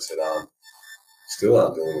of blokes that still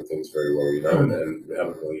aren't dealing with things very well, you know, and we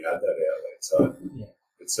haven't really had that outlet. So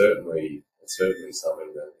it's certainly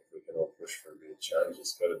something that if we can all push for a bit of change,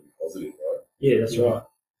 it's got to be positive, right? Yeah, that's right.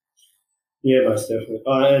 Yeah, most definitely.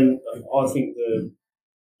 And I think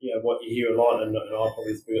what you hear a lot, and I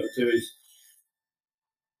probably think it too, is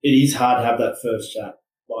it is hard to have that first chat.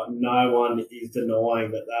 Like, no one is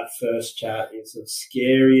denying that first chat is the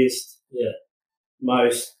scariest,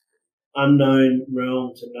 most unknown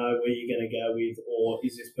realm to know where you're going to go with, or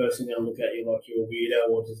is this person going to look at you like you're a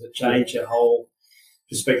weirdo, or does it change your whole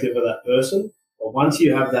perspective of that person? But once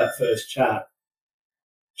you have that first chat,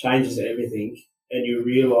 changes everything, and you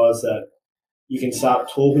realise that you can start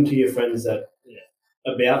talking to your friends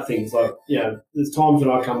about things. Like, there's times when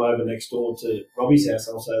I come over next door to Robbie's house,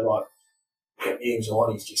 I'll say, like, the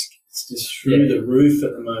anxiety's just through the roof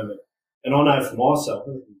at the moment. And I know for myself,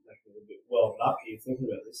 I'm making a bit welled up here thinking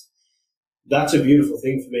about this. That's a beautiful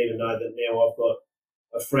thing for me to know that now I've got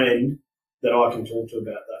a friend that I can talk to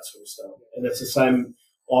about that sort of stuff. And that's the same.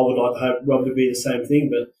 I would like to hope Rob to be the same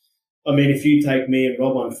thing. But, I mean, if you take me and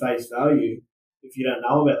Rob on face value, if you don't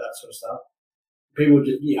know about that sort of stuff, people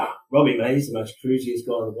just, Robbie, mate, he's the most cruisiest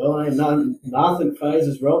guy in the world. Nothing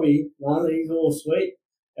phases Robbie. Nothing, he's all sweet.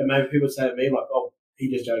 And maybe people say to me, like, oh, he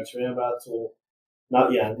just jokes around about it, or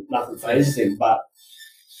nothing phases him. But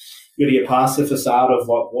you got to get past the facade of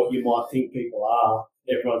like what you might think people are.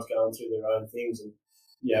 Everyone's going through their own things,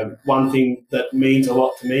 and one thing that means a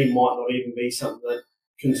lot to me might not even be something that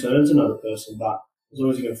concerns another person. But as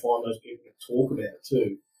long as you can find those people to talk about it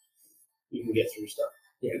too, you can get through stuff.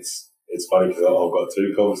 Yeah, it's funny because I've got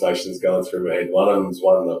two conversations going through my head. One of them's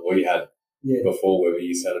one that we had before, where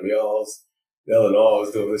you said to me, the other night I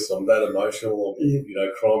was doing this, I'm that emotional, or,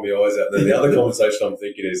 crying my eyes out. And then the other conversation I'm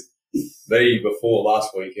thinking is me before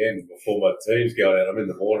last weekend, before my team's going out, I'm in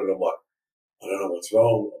the morning, I'm like, I don't know what's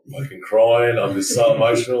wrong. I'm fucking crying. I'm just so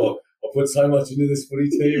emotional. I put so much into this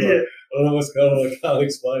footy team. I don't know what's going on. I can't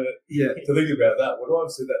explain it. Yeah. To think about that, would I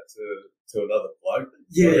have said that to another bloke?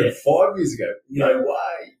 Yeah. 5 years ago? No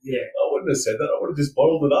way. Yeah. I wouldn't have said that. I would have just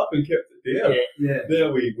bottled it up and kept it down. Yeah.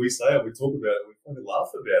 Now we say it, we talk about it, we kind of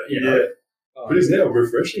laugh about it. Yeah. But it's now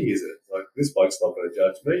refreshing, is it? Like, this bloke's not going to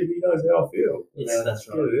judge me. He knows how I feel. Yeah, that's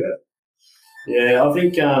right. Yeah, I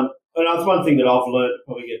think that's one thing that I've learned to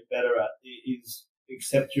probably get better at is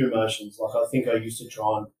accept your emotions. Like, I think I used to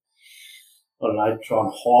try and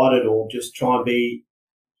hide it, or just try and be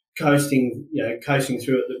coasting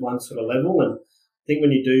through it at one sort of level. And I think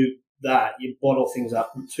when you do that, you bottle things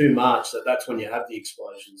up too much, that's when you have the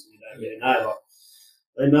explosions, and you don't really know. Like,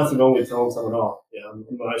 there's nothing wrong with telling someone, I'm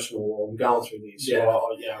emotional, or I'm going through this,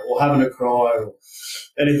 or having a cry, or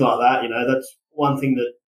anything like that. That's one thing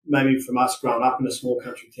that maybe from us growing up in a small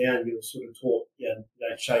country town, you were sort of taught, you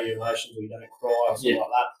don't show your emotions, or you don't cry, or something like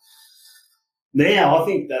that. Now, I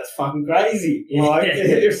think that's fucking crazy. Like,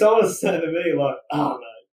 if someone's saying to me, like, oh,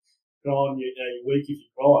 no, crying, you're weak if you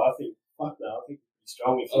cry, I think, fuck no, I think you're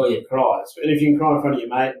strong if you can cry. And if you can cry in front of your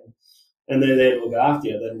mate and they're there to look after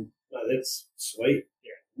you, then that's sweet.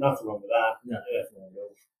 Nothing wrong with that. No,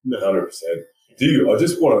 no. 100%. I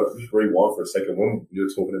just want to rewind for a second. When you were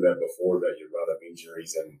talking about before about your run-up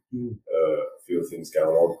injuries and a few things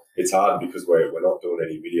going on, it's hard because we're not doing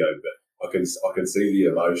any video, but I can see the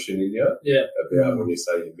emotion in you about when you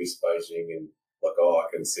say you miss Beijing, and like, I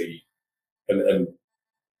can see, and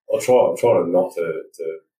I'm trying not to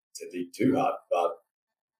dig too hard, but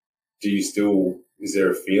is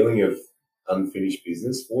there a feeling of unfinished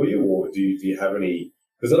business for you, or do you have any?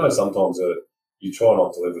 Because I know sometimes you try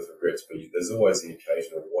not to live with regrets, but there's always the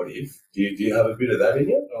occasional what if. Do you have a bit of that in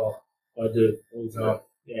you? Oh, I do all the time.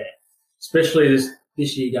 Yeah. Especially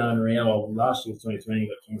this year going around. Well, last year, 2020,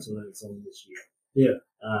 got cancelled, and it's on this year. Yeah.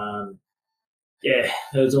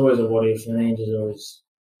 There's always a what if, and Angel's always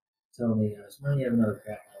telling me, "When you have another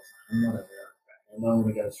crack?" I was like, "I'm not having another crack. I don't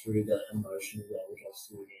want to go through that emotional roller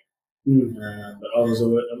coaster again." But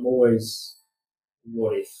I'm always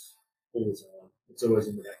what if all the time. It's always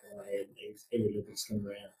in the back of my head. Every Olympics come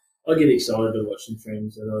around, I get excited to watch some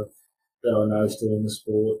friends that I know still in the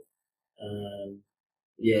sport.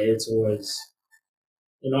 It's always,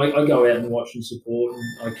 and I go out and watch and support, and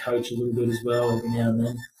I coach a little bit as well every now and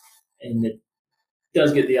then, and it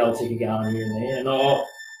does get the old ticker going here and there. And I'll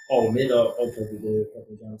admit I'll probably do a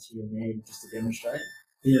couple of jumps here and there just to demonstrate.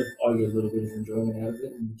 Yeah, I get a little bit of enjoyment out of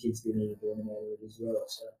it, and the kids get an enjoyment out of it as well.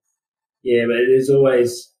 So but it is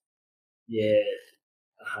always a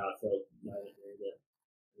heartfelt moment there that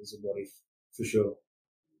is a what if for sure.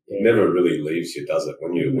 it never really leaves you, does it?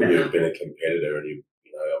 When you've been a competitor and you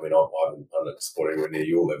know, I mean, I haven't done a sport anywhere near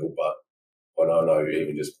your level, but when I know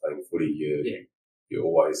even just playing footy, you're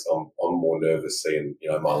always, I'm more nervous seeing, you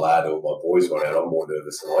know, my lad or my boys run out. I'm more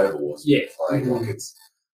nervous than I ever was playing. Like it's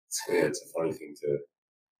a funny thing to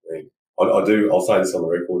think. I'll say this on the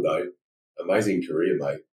record though, amazing career,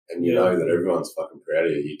 mate. And you know that everyone's fucking proud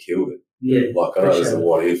of you. You killed it. Yeah. Like I know there's a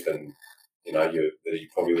what if, and you know you're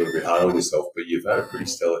probably a little bit hard on yourself, but you've had a pretty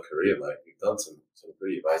stellar career, mate. You've done some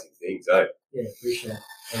pretty amazing things, eh? Yeah, appreciate it.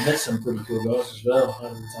 I've met some pretty cool guys as well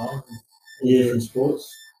over the time. Different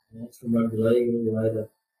sports. You know, from rugby league all the way to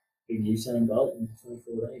big Usain Bolt in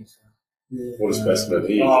 2014. So. Yeah. What a specimen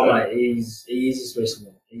he is. Oh, mate, he is a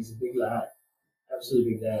specimen. He's a big lad.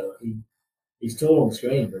 Absolutely big lad. Like he's tall on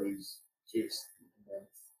screen, but he's just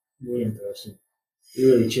really in person.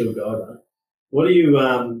 Really chill guy, mate. What do you,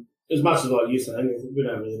 as much as like you say, we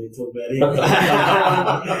don't really need to talk about him.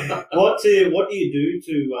 What do you do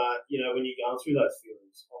to, you know, when you're going through those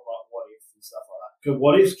feelings of like what if and stuff like that? Because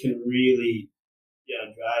what ifs can really, you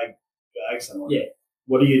know, drag someone. Yeah.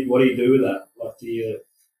 What do you do with that? Like, do you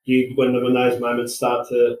when those moments start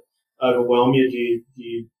to overwhelm you, do you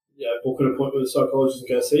book an appointment with a psychologist and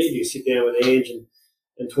go see? Do you sit down with Ange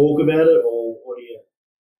and talk about it, or do you?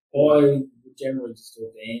 I generally just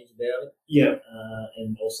talk to Ange about it. Yeah.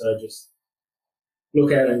 And also just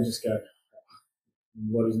look at it and just go,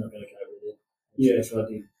 what he's not going to cope with it. I try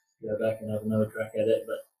to go back and have another crack at it.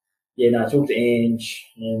 But yeah, no, talk to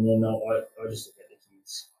Ange, and then I just look at the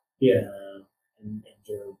kids. Yeah. And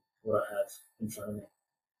enjoy what I have in front of me.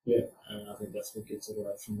 Yeah. And I think that's what gets it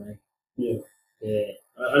away from me. Yeah. Yeah.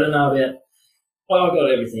 I don't know about, I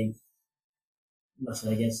got everything.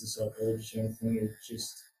 Nothing against the psychologist or anything. It's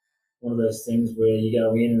just one of those things where you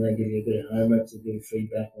go in and they give you a bit of homework to give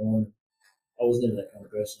feedback on. I was never that kind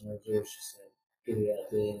of person. I was always just get it out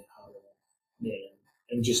there,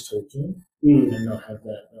 and just talk to them and not have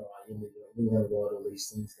that. All right, we want to write all these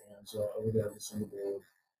things down, so I would have this on the board.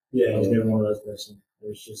 Yeah, I was never one of those person. It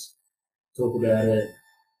was just talk about it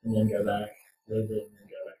and then go back, leave it, and then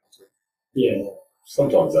go back into it. Yeah.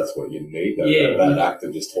 Sometimes that's what you need, though. That act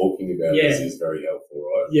of just talking about this is very helpful,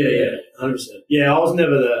 right? Yeah, 100%. Yeah, I was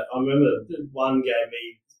never I remember one gave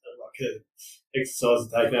me like an exercise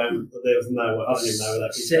to take home, but there was no way. I didn't even know where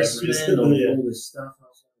that piece of paper is. All this stuff. I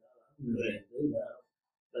was like, I don't really do that.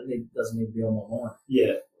 That doesn't need to be on my mind.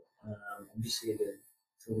 Yeah. I'm just here to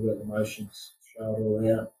talk about the emotions, throw it all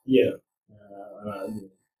out. Yeah.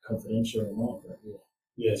 Confidential or not, but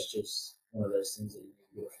it's just one of those things that you need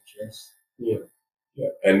to get off your chest. Yeah.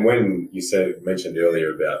 Yeah. And when you mentioned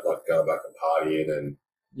earlier about like going back and partying and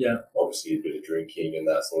obviously a bit of drinking and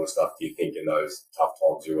that sort of stuff, do you think in those tough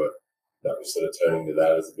times that was sort of turning to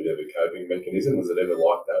that as a bit of a coping mechanism? Was it ever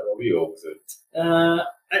like that, Robbie, or was it?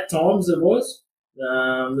 At times it was.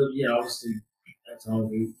 Obviously at times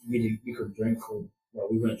we couldn't drink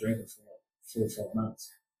we weren't drinking for like 4 or 5 months.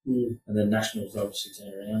 And then nationals obviously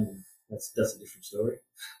turned around, and that's a different story.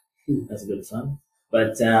 That's a bit of fun.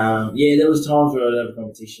 But there was times where I'd have a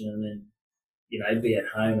competition, and then I'd be at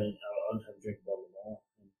home and I'd have a drink a bottle of wine,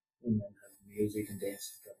 and then have music and dance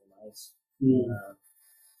with a couple of mates.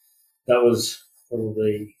 That was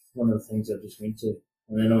probably one of the things I just went to.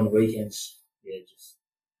 And then on the weekends, just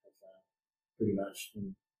have fun, pretty much,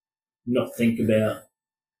 and not think about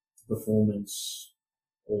the performance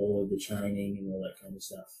or the training and all that kind of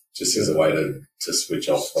stuff. Just as a way to switch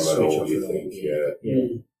off from it all, you think?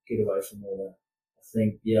 Get away from all that. I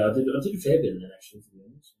think, I did a fair bit of that, actually, to be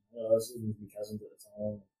honest. I was living with my cousins at the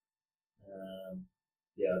time.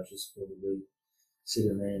 I'd just probably sit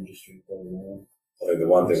in there and just drink a bottle of wine. I think the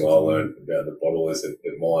one thing I learned about the bottle is that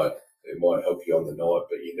it might help you on the night,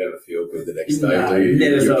 but you never feel good the next day, do you?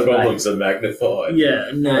 Your problems are magnified.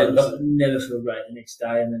 Yeah, no, never feel great the next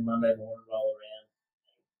day, and then Monday morning roll around,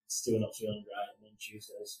 still not feeling great, and then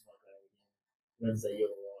Tuesday's not great again. Wednesday, you're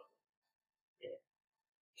all right. Yeah.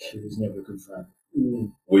 It was never good fun.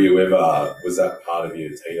 Were you ever, was that part of your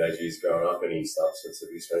teenage years growing up, any substance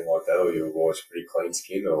abuse or anything like that, or you were always pretty clean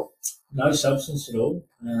skin, or? No substance at all,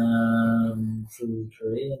 through the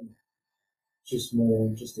career, and just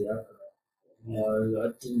the alcohol.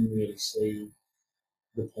 I didn't really see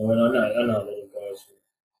the point. I know a lot of guys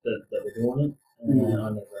that were doing it, and I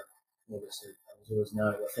never said. I was always no.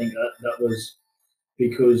 I think that was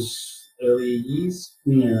because earlier years,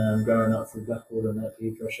 growing up through Blackwater and that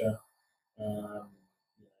peer pressure,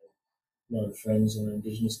 one of the friends in an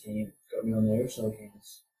Indigenous camp got me on the aerosol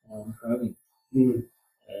cans, chroming.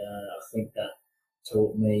 I think that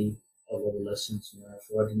taught me a lot of lessons. If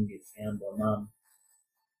I didn't get found by Mum,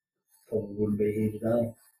 probably wouldn't be here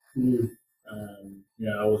today.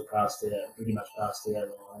 I was pretty much passed out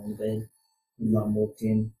on the bed. My mum walked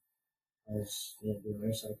in. I was doing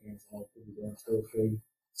wrestling hands, and I was probably doing 2 or 3.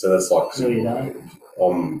 So that's like I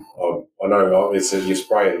know it's you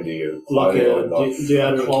spray it into your cloth. Yeah.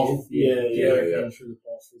 Through the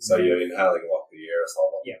cloth. So you're inhaling like the aerosol,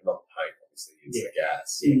 not the paint, obviously. It's the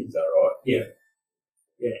gas. Yeah. Is that right? Yeah.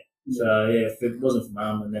 Yeah. So if it wasn't for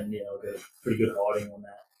Mum, and then I got a pretty good hiding on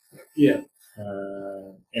that. Yeah.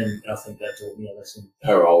 And I think that taught me a lesson.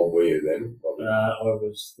 How old were you then? I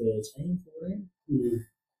was 13, 14. Mm.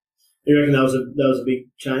 You reckon that was a big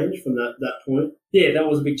change from that point? Yeah, that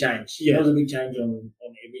was a big change. Yeah. That was a big change on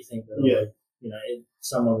everything. That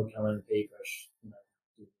someone would come in and peer crush,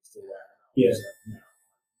 do that. Yeah. No,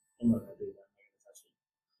 I'm not going to do that.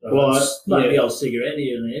 I'm not going to touch it. Well, maybe the old cigarette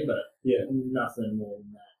here and there, but nothing more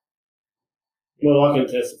than that. Well, I can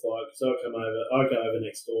testify because I go over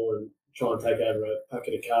next door and try and take over a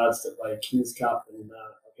packet of cards to play King's Cup, and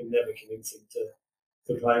I can never convince him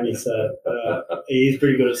to play me. So he is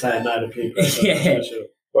pretty good at saying no to peer pressure. For sure.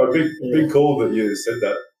 Well, big call that you said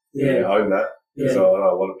that. Yeah. You own that. Yeah. So I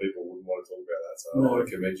know a lot of people wouldn't want to talk about that. So I want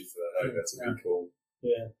to commend you for that. I think that's a big call.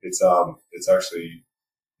 Yeah. It's actually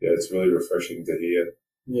it's really refreshing to hear.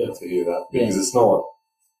 Yeah. To hear that because it's not.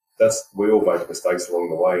 We all make mistakes along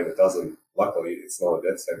the way, and it doesn't. Luckily, it's not a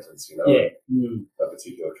death sentence. Yeah. That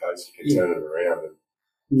particular case, you can turn it around,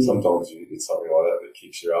 and sometimes it's something like that that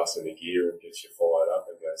kicks your ass into gear and gets you fired up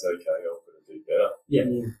and goes, "Okay, I've got to do better." Yeah.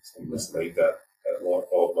 So you just need that light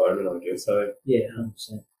bulb moment, I guess. Yeah,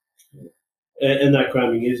 100%. And that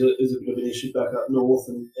cramming is a bit of an issue back up north,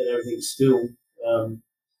 and everything's still.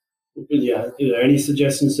 Is there any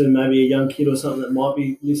suggestions to maybe a young kid or something that might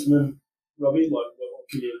be listening, Robbie? Like,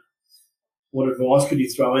 what advice could you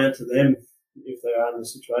throw out to them if they are in the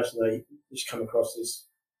situation they just come across this?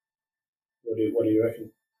 What do you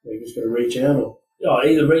reckon? They just got to reach out, or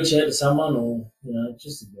either reach out to someone, or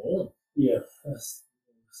just ignore them. Yeah, that's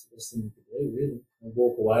the best thing you can do, really. And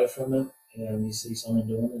walk away from it. When you see someone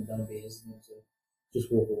doing it, don't be hesitant to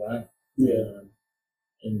just walk away. Yeah,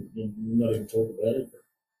 and not even talk about it. But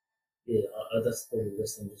that's probably the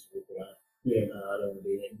best thing, just walk away. Yeah, I don't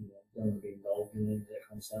want to be involved in any of that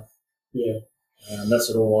kind of stuff. Yeah, that's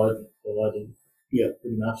all I did. Yeah,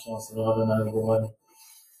 pretty much. I said, I don't know why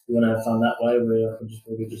you want to have fun that way, where I could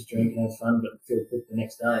probably just drink and have fun, but feel good the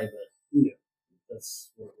next day. But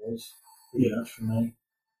that's what it was pretty much for me.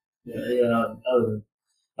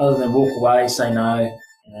 Other than walk away, say no,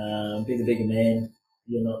 be the bigger man.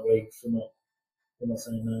 You're not weak for not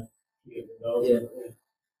saying no. Yeah.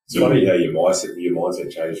 It's funny how your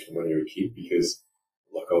mindset changed from when you were a kid, because,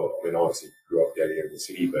 like, I obviously grew up down here in the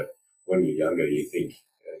city, but when you're younger, you think,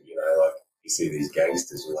 like, you see these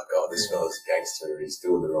gangsters, you're like, oh, this fella's a gangster, he's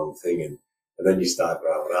doing the wrong thing, and then you start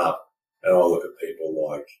growing up, and I look at people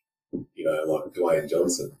like, like Dwayne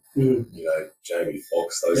Johnson, Jamie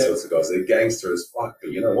Foxx, those sorts of guys. They're gangster as fuck,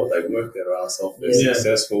 but you know what? They work their ass off. They're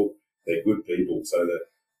successful. They're good people. So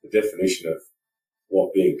the definition of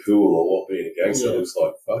what being cool or what being a gangster looks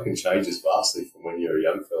like fucking changes vastly from when you're a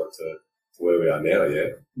young fella to where we are now.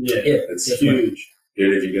 Yeah, it's huge. Yeah,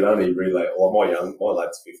 if you can only relay. Well, my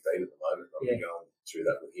lad's 15 at the moment. I'm going through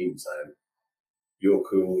that with him, saying you're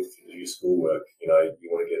cool if you do your schoolwork. You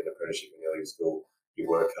want to get an apprenticeship when you leave school. You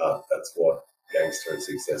work hard. That's what gangster and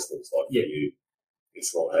success looks like for you.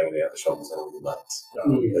 It's not hanging out the shopping centre with the mates.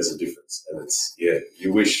 There's a difference, and it's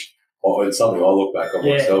you wish. It's something I look back on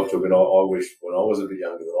myself, and I wish when I was a bit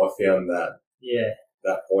younger that I found that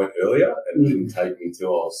point earlier, and it didn't take me till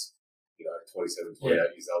I was 27, 28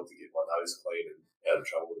 years old to get my nose clean and out of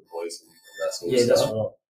trouble with the police and that sort of stuff. That's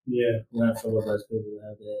right. Yeah, you don't follow those people that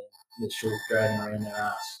have their shorts dragging around their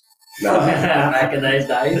ass. No. Back in those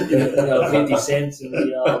days, 50 cents and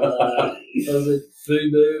the old, what was it,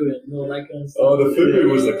 FUBU and all that kind of stuff. Oh, the FUBU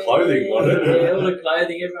was the clothing, wasn't it? Yeah, all the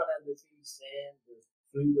clothing. Everyone had the 50 cent, the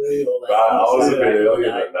FUBU, all that. I was a bit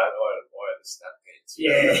earlier than that. I had the snap pants.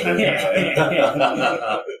 Yeah.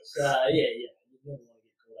 So, you never want to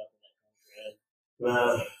get caught up in that kind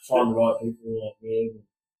of crowd. Find the right people like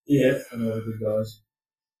Rev and all the good guys.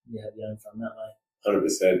 You have your own fun that way.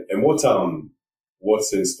 100%. And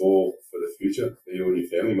what's in store for the future for you and your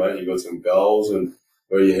family, mate? You got some goals and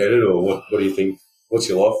where you headed, or what do you think? What's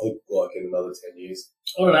your life look like in another 10 years?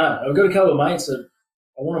 I don't know. I've got a couple of mates that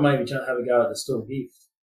I want to maybe have a go at the store gift.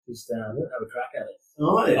 Just have a crack at it.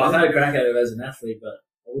 Oh, yeah. I've had a crack at it as an athlete, but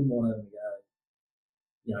I wouldn't want to have a go.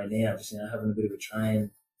 Now just having a bit of a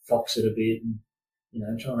train, fox it a bit,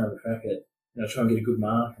 and try and have a crack at it. Try and get a good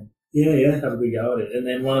mark and have a good go at it. And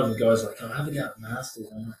then one of the guys was like, have a go at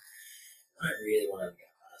Masters. I'm like, I don't really want to have a go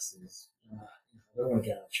at Masters. don't want to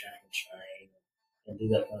get on a track and train and do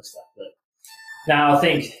that kind of stuff. But now I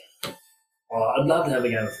think I'd love to have a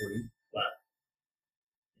game of footy, but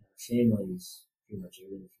family is pretty much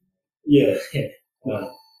everything for me. Yeah.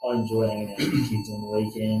 I enjoy hanging out with the kids on the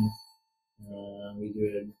weekend. We do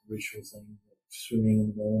a ritual thing, like swimming in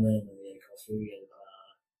the morning, and we had coffee, we had a bar.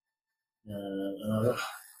 And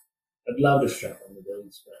I'd love to strap on the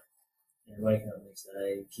beach, but waking up the next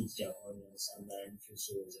day, kids jump on you on a Sunday and feel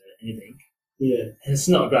sore as anything. Yeah. And it's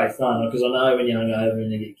not great fun, because I know when you're hungover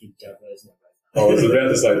and you get kids jump on, it's not great fun. I was about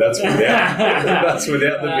to say that's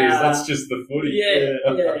without the beers. That's just the footy. Yeah.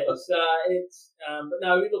 So it's but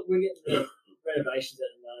no, we're getting the renovations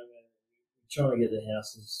at the moment. We're trying to get the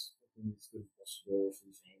houses looking as good as possible for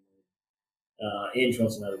the family. Ange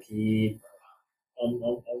wants another kid. I'm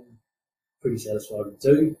pretty satisfied with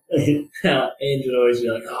two. Ange would always be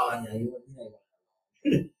like, "Oh, no, you want."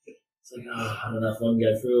 It's like, I don't know if I can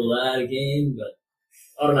go through all that again, but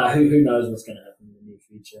I don't know. Who knows what's going to happen in the near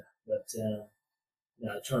future? But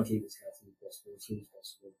try and keep as healthy as possible, as soon as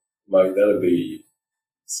possible. Mate,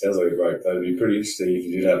 sounds like a great plan. It'd be pretty interesting if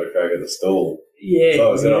you did have a crack at the stall. Yeah.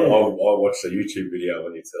 So I watched a YouTube video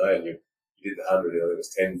on you today, and you did the 100, it was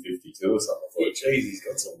 10:52 or something. I thought, geez, he's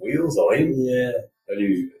got some wheels on him. Yeah. And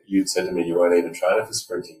you'd said to me you weren't even training for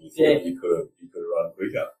sprinting. You thought you could have run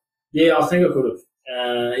quicker. Yeah, I think I could have.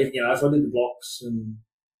 If I did the blocks and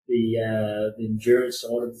the endurance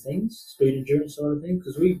side of things, speed endurance side of things,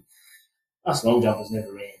 because us long jumpers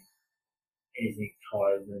never ran anything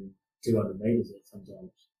higher than 200 metres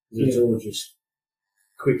sometimes. Because it's all just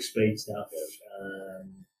quick speed stuff.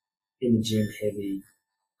 In the gym, heavy,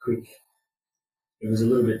 quick. It was a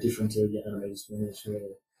little bit different to the 100 metre sprinters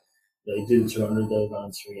where they do the 200, they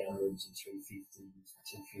run 300s and 350s and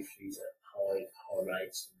 250s at high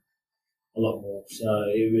rates. A lot more. So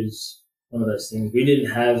it was one of those things. We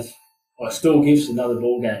didn't have. Still gives another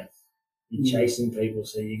ball game. You're chasing people,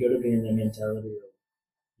 so you got to be in their mentality.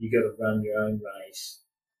 You got to run your own race.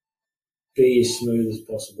 Be as smooth as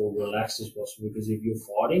possible, relaxed as possible. Because if you're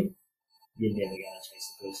fighting, you're never going to chase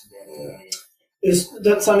the person down the way. Is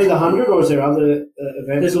that's only the 100, or is there other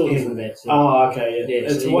events? There's all different events. Yeah. Oh, okay. Yeah.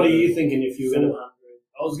 So what are you thinking if you're going to?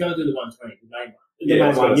 I was going to do the 120, the main one. The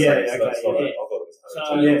main one, yeah. Okay. Okay. I thought it was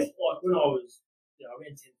 100. So like when I was, I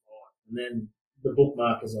ran 10.5, and then the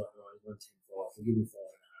bookmarkers like, I run 10.5, I'll give him 5.5.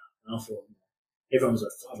 And I thought, everyone was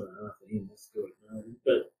like 5.5 for him, that's good.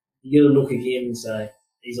 But you got to look at him and say,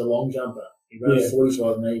 he's a long jumper. He runs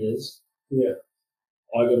 45 metres. Yeah.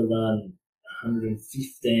 I got to run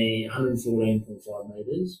 114.5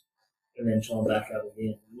 metres, and then try and back up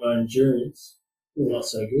again. My endurance, not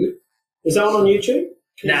so good. Is that one on YouTube?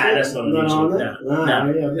 Nah, that's not on YouTube.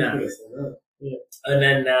 No. Yeah. And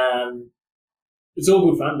then it's all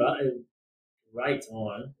good fun, but a great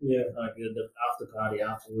time. Yeah. Like the after party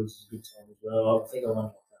afterwards is a good time as well. I think I won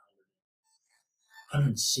like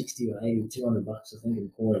 160 or 80, $200 I think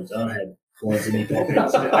in coins. I don't have coins in my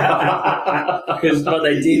pockets. Because what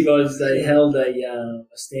they did was they held a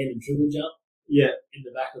stand and triple jump. Yeah. In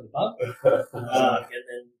the back of the pub. And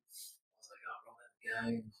then I was like,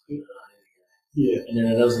 right, go. Yeah. And then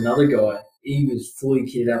there was another guy. He was fully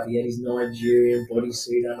kitted up. He had his Nigerian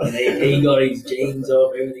bodysuit on. And he got his jeans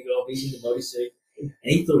off, everything off. He's in the bodysuit. And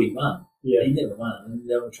he thought he won. Yeah. He never won. And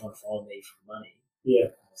they were trying to find me for money. Yeah.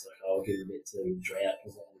 I was like, I'll give a bit to drought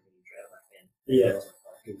because I had a bit of drought back then. Yeah. I was like,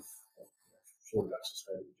 I'll give $40 or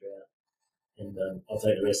so to the drought. And I'll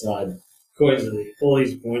take the rest. And I had coins of all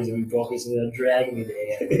these coins in my pockets, and they're dragging me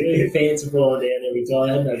down. Pants are falling down every time.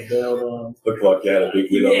 I had no belt on. Looked like you had a big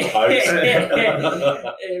win on the post.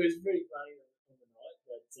 It was pretty funny on the night,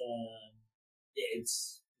 but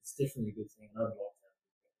it's definitely a good thing. I'd like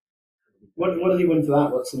that. What did he win for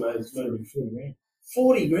that? What's the most? 40 grand.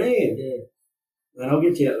 40 grand. Yeah. And I'll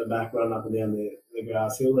get you out the back, running up and down the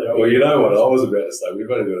grass hill there. Well, you know what I was about to say?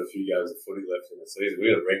 We've only got a few games of footy left in the season.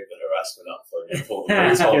 We're going to bring the harassment up for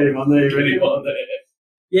Get him on there. Get him on there.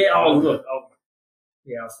 Yeah, look.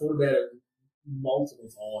 I've thought about it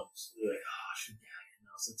multiple times. Like, I should go. And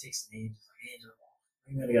I was texting Andrew,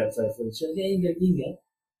 I'm going to go play footy. She goes, yeah, you can go.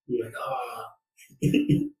 Yeah. Like,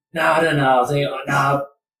 no, I don't know. I was thinking,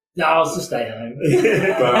 no, I'll just stay home.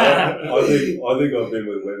 But I think I've been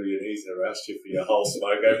with Webby and he's harassed you for your whole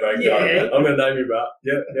smoko break. Yeah. I'm going to name you, bro.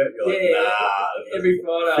 Yep. You're like, nah. Every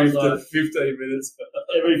Friday I was like, 15 minutes.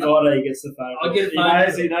 Every Friday he gets the phone. I get a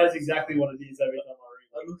phone. He knows exactly what it is every time I ring.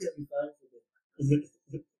 I look at my phone for them.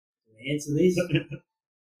 Can I answer this?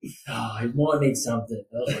 He might need something.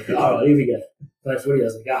 I was like, all right, here we go. Play footy. I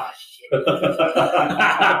was like, shit.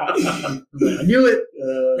 I knew it.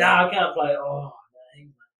 No, I can't play. Oh,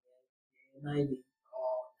 no, maybe. I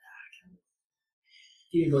can't.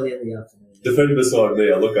 Give me by the end of the afternoon. Defender beside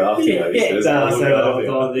me, I look after you. He says, I I say look that all after the you.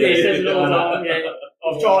 time. Yeah, he says it all the time. Yeah.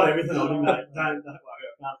 I've tried everything on him, mate. Don't worry, I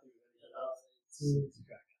can't think of anything else. It's a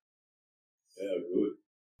crack. Yeah, good.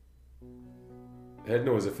 Head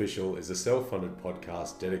Noise Official is a self-funded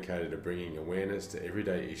podcast dedicated to bringing awareness to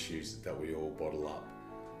everyday issues that we all bottle up.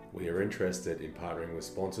 We are interested in partnering with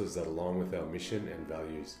sponsors that align with our mission and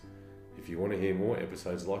values. If you want to hear more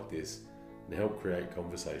episodes like this and help create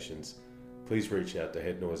conversations, please reach out to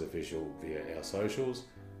Head Noise Official via our socials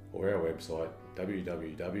or our website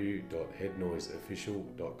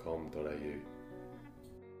www.headnoiseofficial.com.au.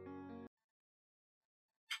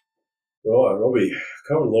 Right, Robbie,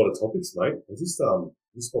 covered a lot of topics, mate. I just want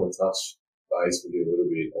to touch base with you a little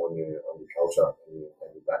bit on your culture and your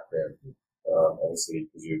background. Obviously,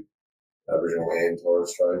 because you're Aboriginal and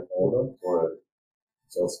Torres Strait Islander. Do you want to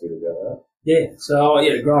tell us a bit about that? Yeah, so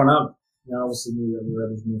growing up, obviously knew that we were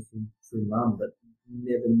Aboriginal through mum, but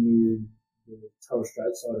never knew the Torres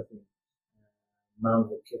Strait side of things. Mum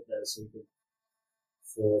had kept that a secret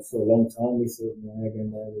for a long time. We thought our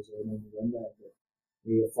granddad was a normal granddad, but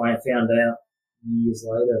we found out years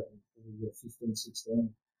later, probably 15,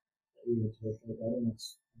 16, that we were Torres Strait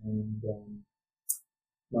Islanders. And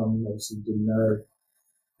mum obviously didn't know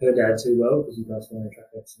her dad too well because he passed away in a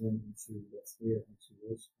truck accident when she was about 3, I think she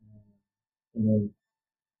was. And then,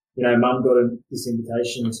 mum got this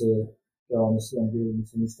invitation to go on this building in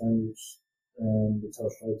Tombstone, which the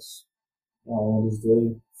Torres Straits Islanders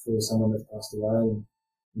do for someone that's passed away. And,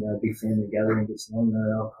 a big family gathering gets on, no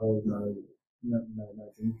alcohol, no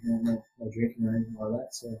drinking, no drinking or anything like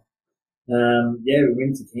that. So, we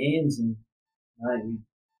went to Cairns and,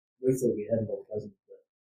 we thought we had a lot of cousins, but,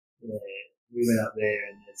 we went up there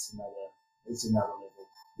and it's another level.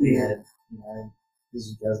 We had, this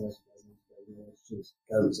is cousins, it's just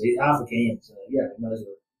cousins. Half a Cairns, so we might as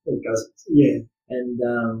well all cousins. Yeah. And,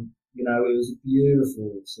 it was a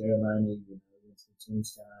beautiful ceremony. We went to the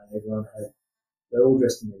tombstone. Everyone they're all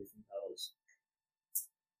dressed in their different colours.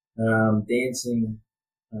 Dancing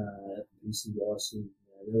at the PCYC,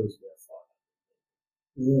 there was about 500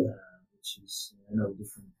 people. Which is, all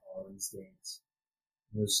different islands dance.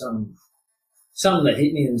 There was something that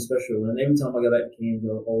hit me in special, and every time I go back to Cairns,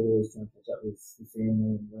 I'll always try and catch up with the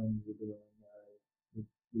family and when we're doing,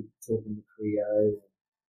 we're talking to Creole,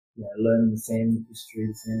 learning the family history,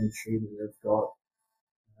 the family tree that they've got,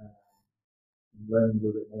 and learning a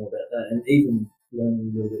little bit more about that, and even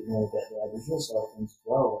learning a little bit more about the Aboriginal side of things as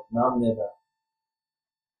well. Mum never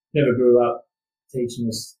grew up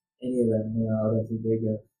teaching us any of that. I don't think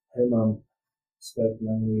her mum spoke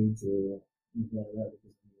language or anything like that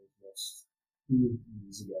because he was lost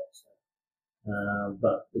years ago. So.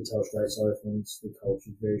 But the Torres Strait side of things, the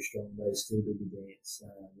culture is very strong. They still do the dance.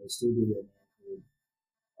 They still do their manhood.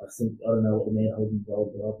 I don't know what the manhood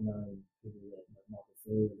involved, but I've known people that might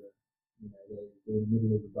prefer that, they're in the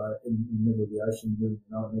middle of the boat, in the middle of the ocein, in the middle of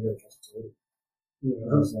the night, and they go across the turtle.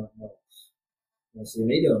 I was like, well, you see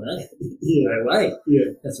me doing that? No way.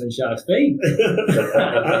 Yeah. That's when sharks feed. So,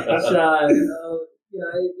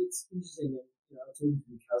 it's interesting. I was talking to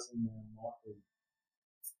my cousin, Michael.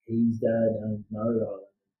 His dad owned Murray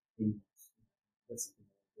Island. That's the thing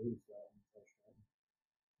I do as well.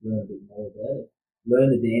 Learn a bit more about it. Learn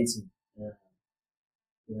the dancing.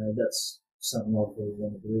 That's something I really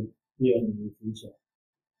want to do in the near future.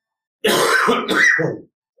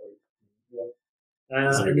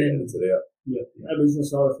 Aboriginal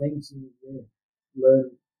side of things, learn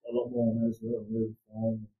a lot more on that as well. Really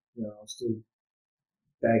fun. I'm still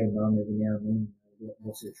bagging mum every now and then.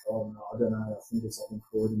 What's your trial? I don't know. I think it's like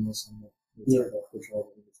recording or something.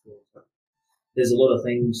 There's a lot of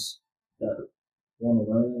things that I want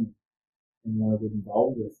to learn and want to get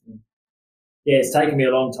involved with. And it's taken me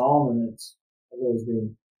a long time, and I've always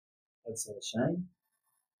been, I'd say, ashamed.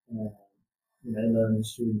 Learning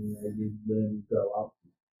history, you learn, you grow up,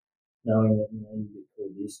 knowing that, you get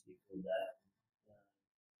called this, you get called that.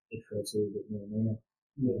 It hurts a little bit more now.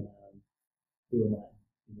 Doing that,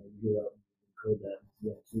 you grow up and called that, you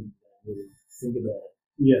actually really think about it.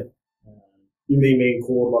 Yeah. You mean being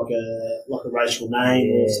called like a racial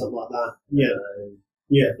name or something like that? Yeah.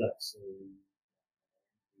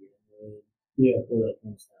 All that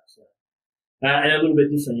kind of stuff. So, and a little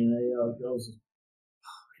bit different, I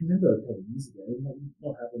remember a couple of years ago,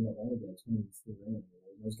 not happened that long ago, 2014, I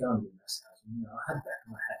was going to do a massage, and I had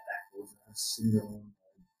my hat backwards, and I was sitting on,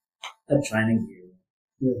 I had training gear,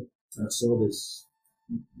 and I saw this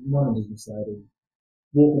non-Indigenous lady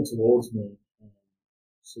walking towards me, and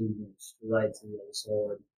she went straight to the other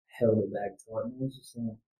side, held her bag tight, and I was just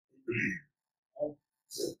like, I'm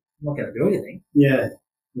not going to do anything. Yeah.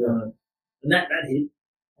 And that hit,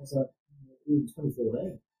 was like, in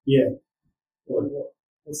 2014. Yeah.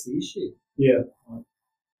 What's the issue? Yeah. Like,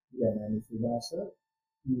 you don't know anything about that.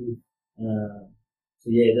 So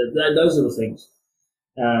yeah, those little things.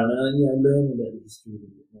 And learning about the history a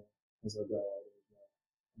little bit more as I go older as well.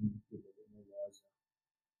 And get a bit more wiser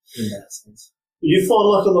in that sense. You find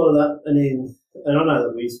like a lot of that, and I know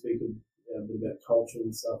that we speak a bit about culture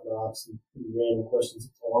and stuff, and I ask some pretty random questions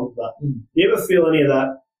at times, but do you ever feel any of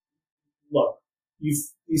that? Like you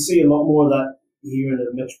see a lot more of that here in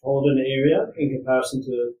the metropolitan area in comparison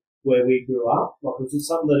to where we grew up. Like, was it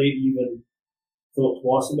something that you even thought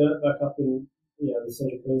twice about back up in the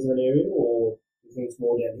central Queensland area, or do you think it's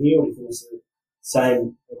more down here, or do you think it's the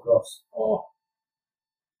same across? Oh,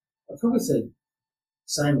 I'd probably say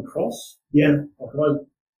same across. Yeah. Like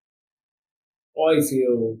I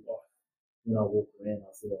feel like when I walk around,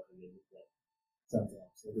 I feel like I get looked at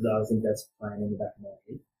sometimes. I think that's playing in the back of my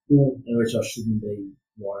head, in which I shouldn't be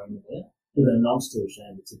worrying about. And I'm still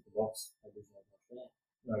ashamed to tick the box. I just like that.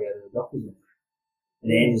 When I go to the doctor's room,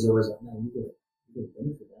 and Andy's always like, "No, you got to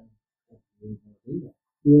benefit that. I really want to do that.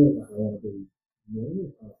 Like, I want to be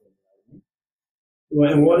normal kind of thing." Well,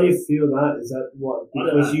 and why do you feel that? Is that what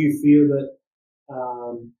because you feel that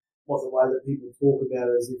what the way that people talk about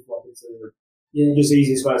it as if like it's just the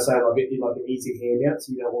easiest way to say it, like an easy handout,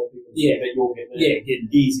 so you don't want people to think that you're getting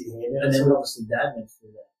an easy handout. And then obviously Dad went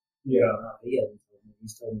through that. Growing up, he hasn't told me.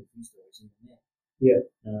 He's told me a few stories in there. Yeah.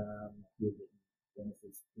 You're getting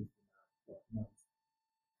benefits from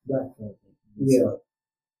that kind of thing. Yeah. Like,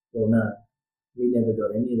 well, no, we never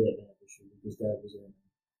got any of that beneficial because Dad was earning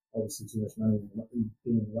obviously too much money and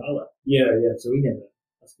being a roller. Yeah. So we never,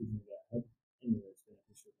 us kids never had any of those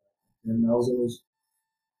beneficial. And I was always,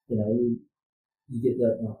 you get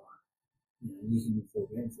that, you can get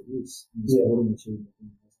 $4,000 for this. And sporting achievement.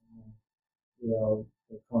 And I'll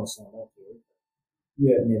kind of sign up for it.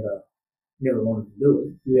 But never wanted to do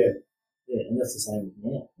it. Yeah, and that's the same with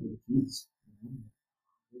now, with the kids.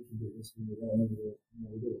 We can do this, we can do that, and we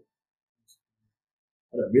do it.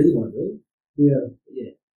 I don't really want to do it. Yeah.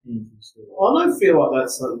 I don't feel like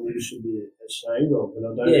that's something you should be ashamed of, and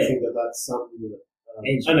I don't think that that's something that.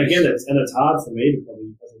 And again, it's hard for me to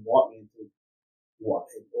probably as a white man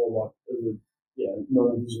or like as a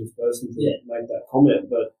non-Indigenous person to make that comment.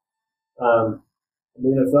 But I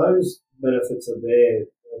mean, if those benefits are there,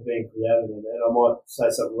 are being created, and I might say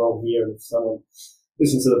something wrong here, and if someone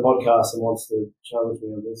listens to the podcast and wants to challenge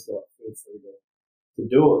me on this, like, feel free to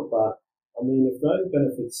do it. But I mean, if those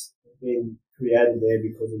benefits have been created there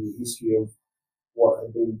because of the history of what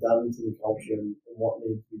had been done to the culture and what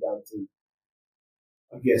needed to be done to,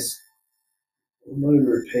 I guess, not even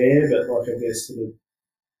repair, but like I guess sort of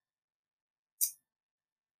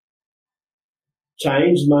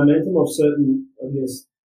change the momentum of certain, I guess,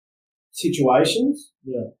 situations.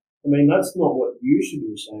 Yeah. I mean, that's not what you should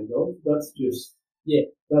be ashamed of. That's just,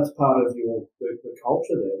 that's part of the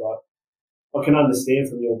culture there. Like, I can understand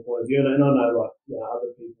from your point of view, and I know, like,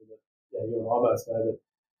 other people that, you and I both know that,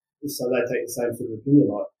 so they take the same sort of opinion,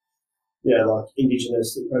 like, like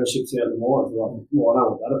Indigenous apprenticeships out in the mines. Like, well, I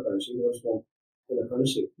don't want that apprenticeship. I just want an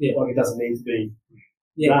apprenticeship. Yeah. Like, it doesn't need to be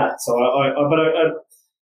that. So I don't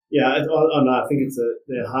know. I think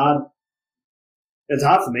they're hard. It's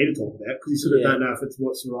hard for me to talk about because you sort of don't know if it's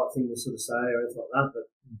what's the right thing to sort of say or anything like that. But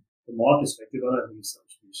from my perspective, I don't think it's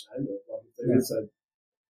something to be ashamed of. Like, if there is a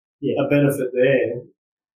benefit there,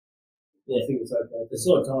 I think it's okay. There's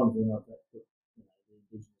a lot of times when I've got the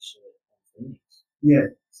Indigenous shirt on Phoenix. Yeah.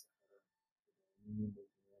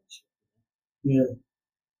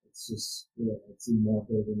 It's just, it's in my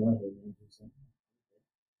head now.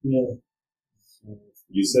 Yeah. So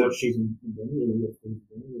you said she's in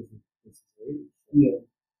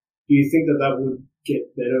Do you think that would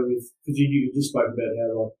get better with, because you just spoke about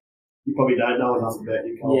how, like, you probably don't know enough about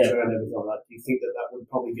your culture and everything like that. Do you think that would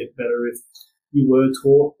probably get better if you were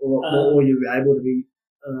taught or you were able to be?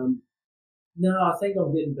 No, I think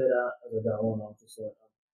I'm getting better as I go on. I'm just like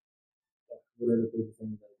whatever people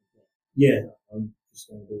think they can do. Yeah. I'm just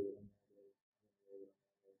going to do it.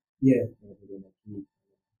 Yeah.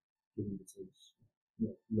 Give them the tips.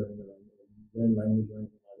 Learn language or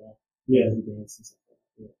anything like that. Yeah. Dance and stuff like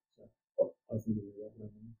that. So I think it'll be that way.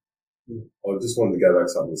 I just wanted to go back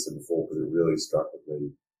to something you said before because it really struck with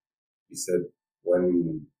me. You said when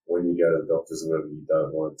you go to the doctors or whatever, you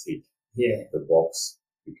don't want to tick the box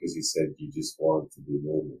because you said you just wanted to be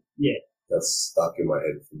normal. Yeah. That's stuck in my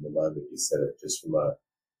head from the moment you said it,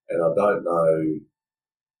 and I don't know,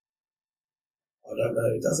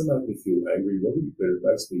 it doesn't make me feel angry, Robbie, but it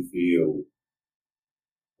makes me feel,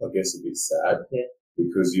 I guess, a bit sad. Yeah.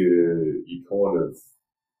 Because you kind of,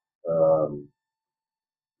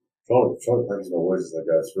 trying to practice my words as I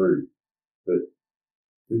go through. But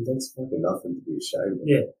dude, that's fucking nothing to be ashamed of.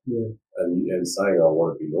 Yeah. And saying I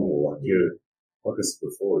want to be normal, like you're, like I said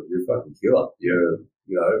before, you're a fucking killer. You're, a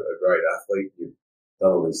great athlete. You've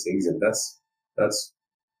done all these things, and that's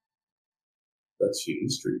your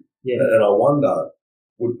history. Yeah. And I wonder,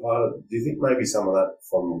 do you think maybe some of that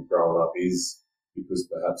from growing up is because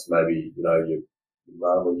perhaps maybe, your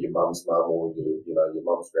mum or your mum's mum or your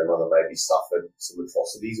mum's grandmother maybe suffered some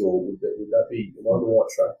atrocities, or would that be, am I on the right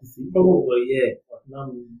track, you think? Probably, yeah. Like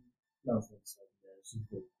mum's never spoken about it. She's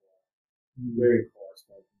very quiet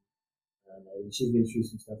spoken. And she's been through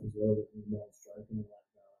some stuff as well, with her mom's stroke and all that.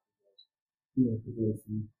 People have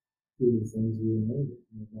few little things here and there, but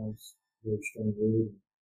mum's very strong-willed.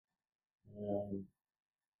 I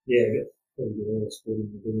got probably get all the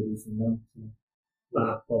sporting ability from mum. So.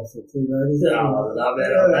 Bob thought too, though. Oh, love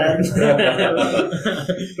it, man.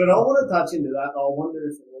 But I want to touch into that. I wonder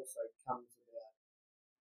if it also comes about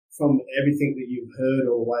from everything that you've heard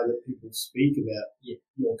or the way that people speak about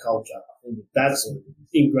your culture. I think that's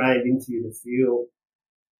ingrained into you to feel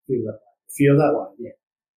that way. Yeah.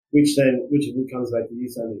 Which comes back to you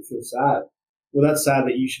saying that you feel sad. Well, that's sad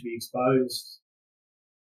that you should be exposed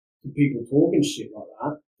to people talking shit like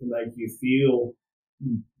that to make you feel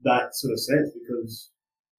that sort of sense, because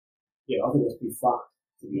I think that's pretty fucked,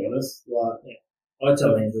 to be honest. I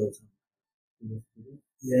tell Andrew all the time.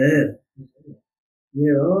 Yeah, right.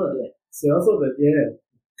 Yeah. So I thought that,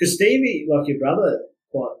 because Stevie, like your brother,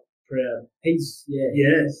 quite proud. He's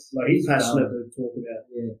he's passionate to talk about.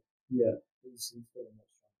 Yeah.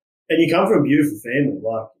 And you come from a beautiful family,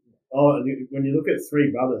 when you look at three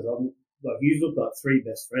brothers, you look like three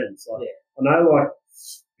best friends. I know,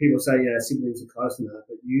 people say, siblings are close and that,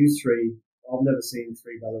 but you three, I've never seen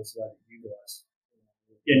three brothers like you guys.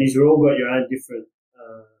 And you've all got your own different,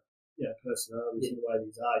 personalities in the way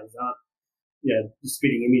these are. You aren't, the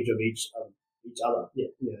spitting image of each other. Yeah.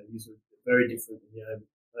 You're very different in your own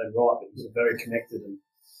right, but you're very connected. And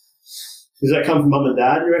does that come from mum and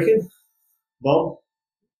dad, you reckon? Bob?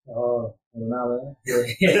 Oh, I don't know.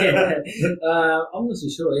 Yeah. I'm not so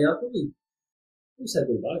sure. Yeah, I probably say a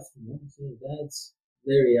bit of both. Dad's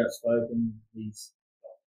very outspoken. He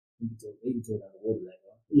can talk underwater, that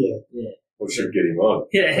guy. Yeah. We should get him on.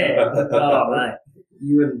 Yeah. Oh, mate.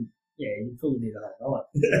 You wouldn't. Yeah, you probably need a whole night.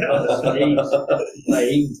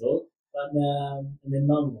 He can talk. But and then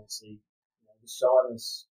mum, obviously, the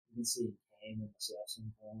shyness you can see in Cam and myself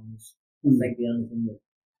sometimes. I think the only thing that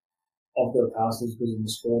I've got past is because of the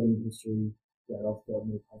sporting history that I've got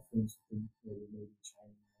more confidence with the media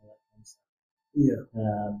training and all that kind of stuff. Yeah.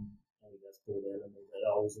 I think that's brought out of me that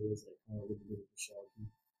I was always that kind of little bit of a shy kid.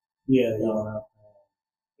 Yeah. Growing up.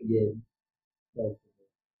 But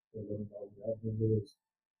they've got involved with that. It was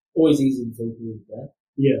always easy to talk to with that.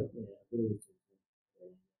 Yeah. Yeah, I've always talked to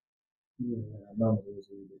them. Mum was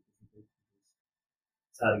always really good.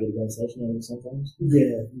 It's hard to get a conversation out of it sometimes.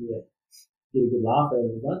 Yeah. Get a good laugh out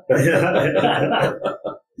of it, but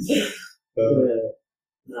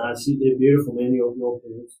they're beautiful, man. Your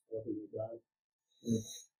parents, I think they're great.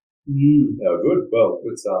 Yeah, good. Well,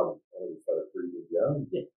 it's I think we've had a pretty good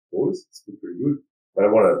yarn, boys. It's been pretty good. But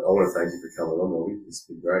I want to thank you for coming on, Robbie. It's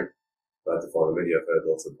been great. Glad to finally meet you. I've heard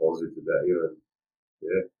lots of positives about you, and I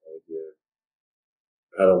think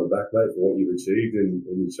pat on the back, mate, for what you've achieved in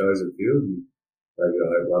your chosen field. And maybe I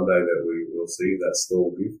hope one day that we will see that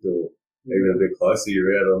stall gift, or even a bit closer.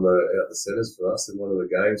 You're out the centres for us in one of the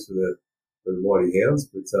games for the Mighty Hounds.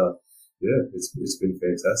 But it's been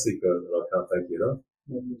fantastic, and I can't thank you enough.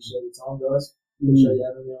 Appreciate your time, guys. Appreciate you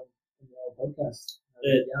having me on the podcast.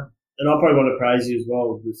 And I probably want to praise you as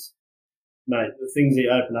well, because, mate, the things that you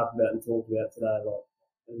open up about and talk about today,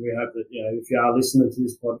 and we hope that, if you are listening to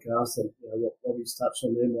this podcast, that, what Robbie's touched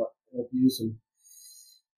on there might help you some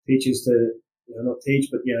teachers to, not teach,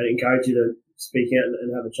 but, encourage you to speak out and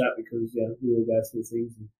have a chat, because, we all go through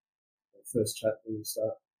things, and the first chat when we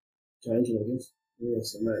start changing, I guess. Yeah,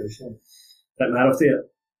 so, mate, take my hat off to you.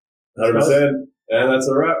 100%. And that's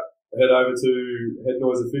a wrap. Head over to Head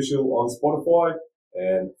Noise Official on Spotify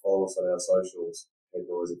and follow us on our socials, Head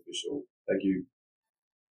Noise Official. Thank you.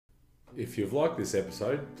 If you've liked this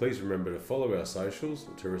episode, please remember to follow our socials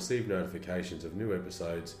to receive notifications of new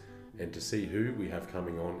episodes and to see who we have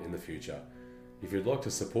coming on in the future. If you'd like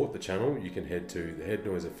to support the channel, you can head to the Head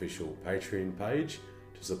Noise Official Patreon page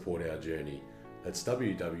to support our journey. That's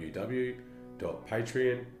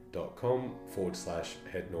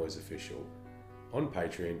www.patreon.com/headnoiseofficial. On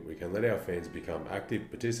Patreon, we can let our fans become active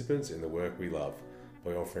participants in the work we love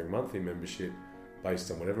by offering monthly membership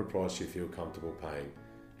based on whatever price you feel comfortable paying.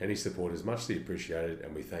 Any support is muchly appreciated,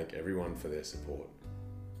 and we thank everyone for their support.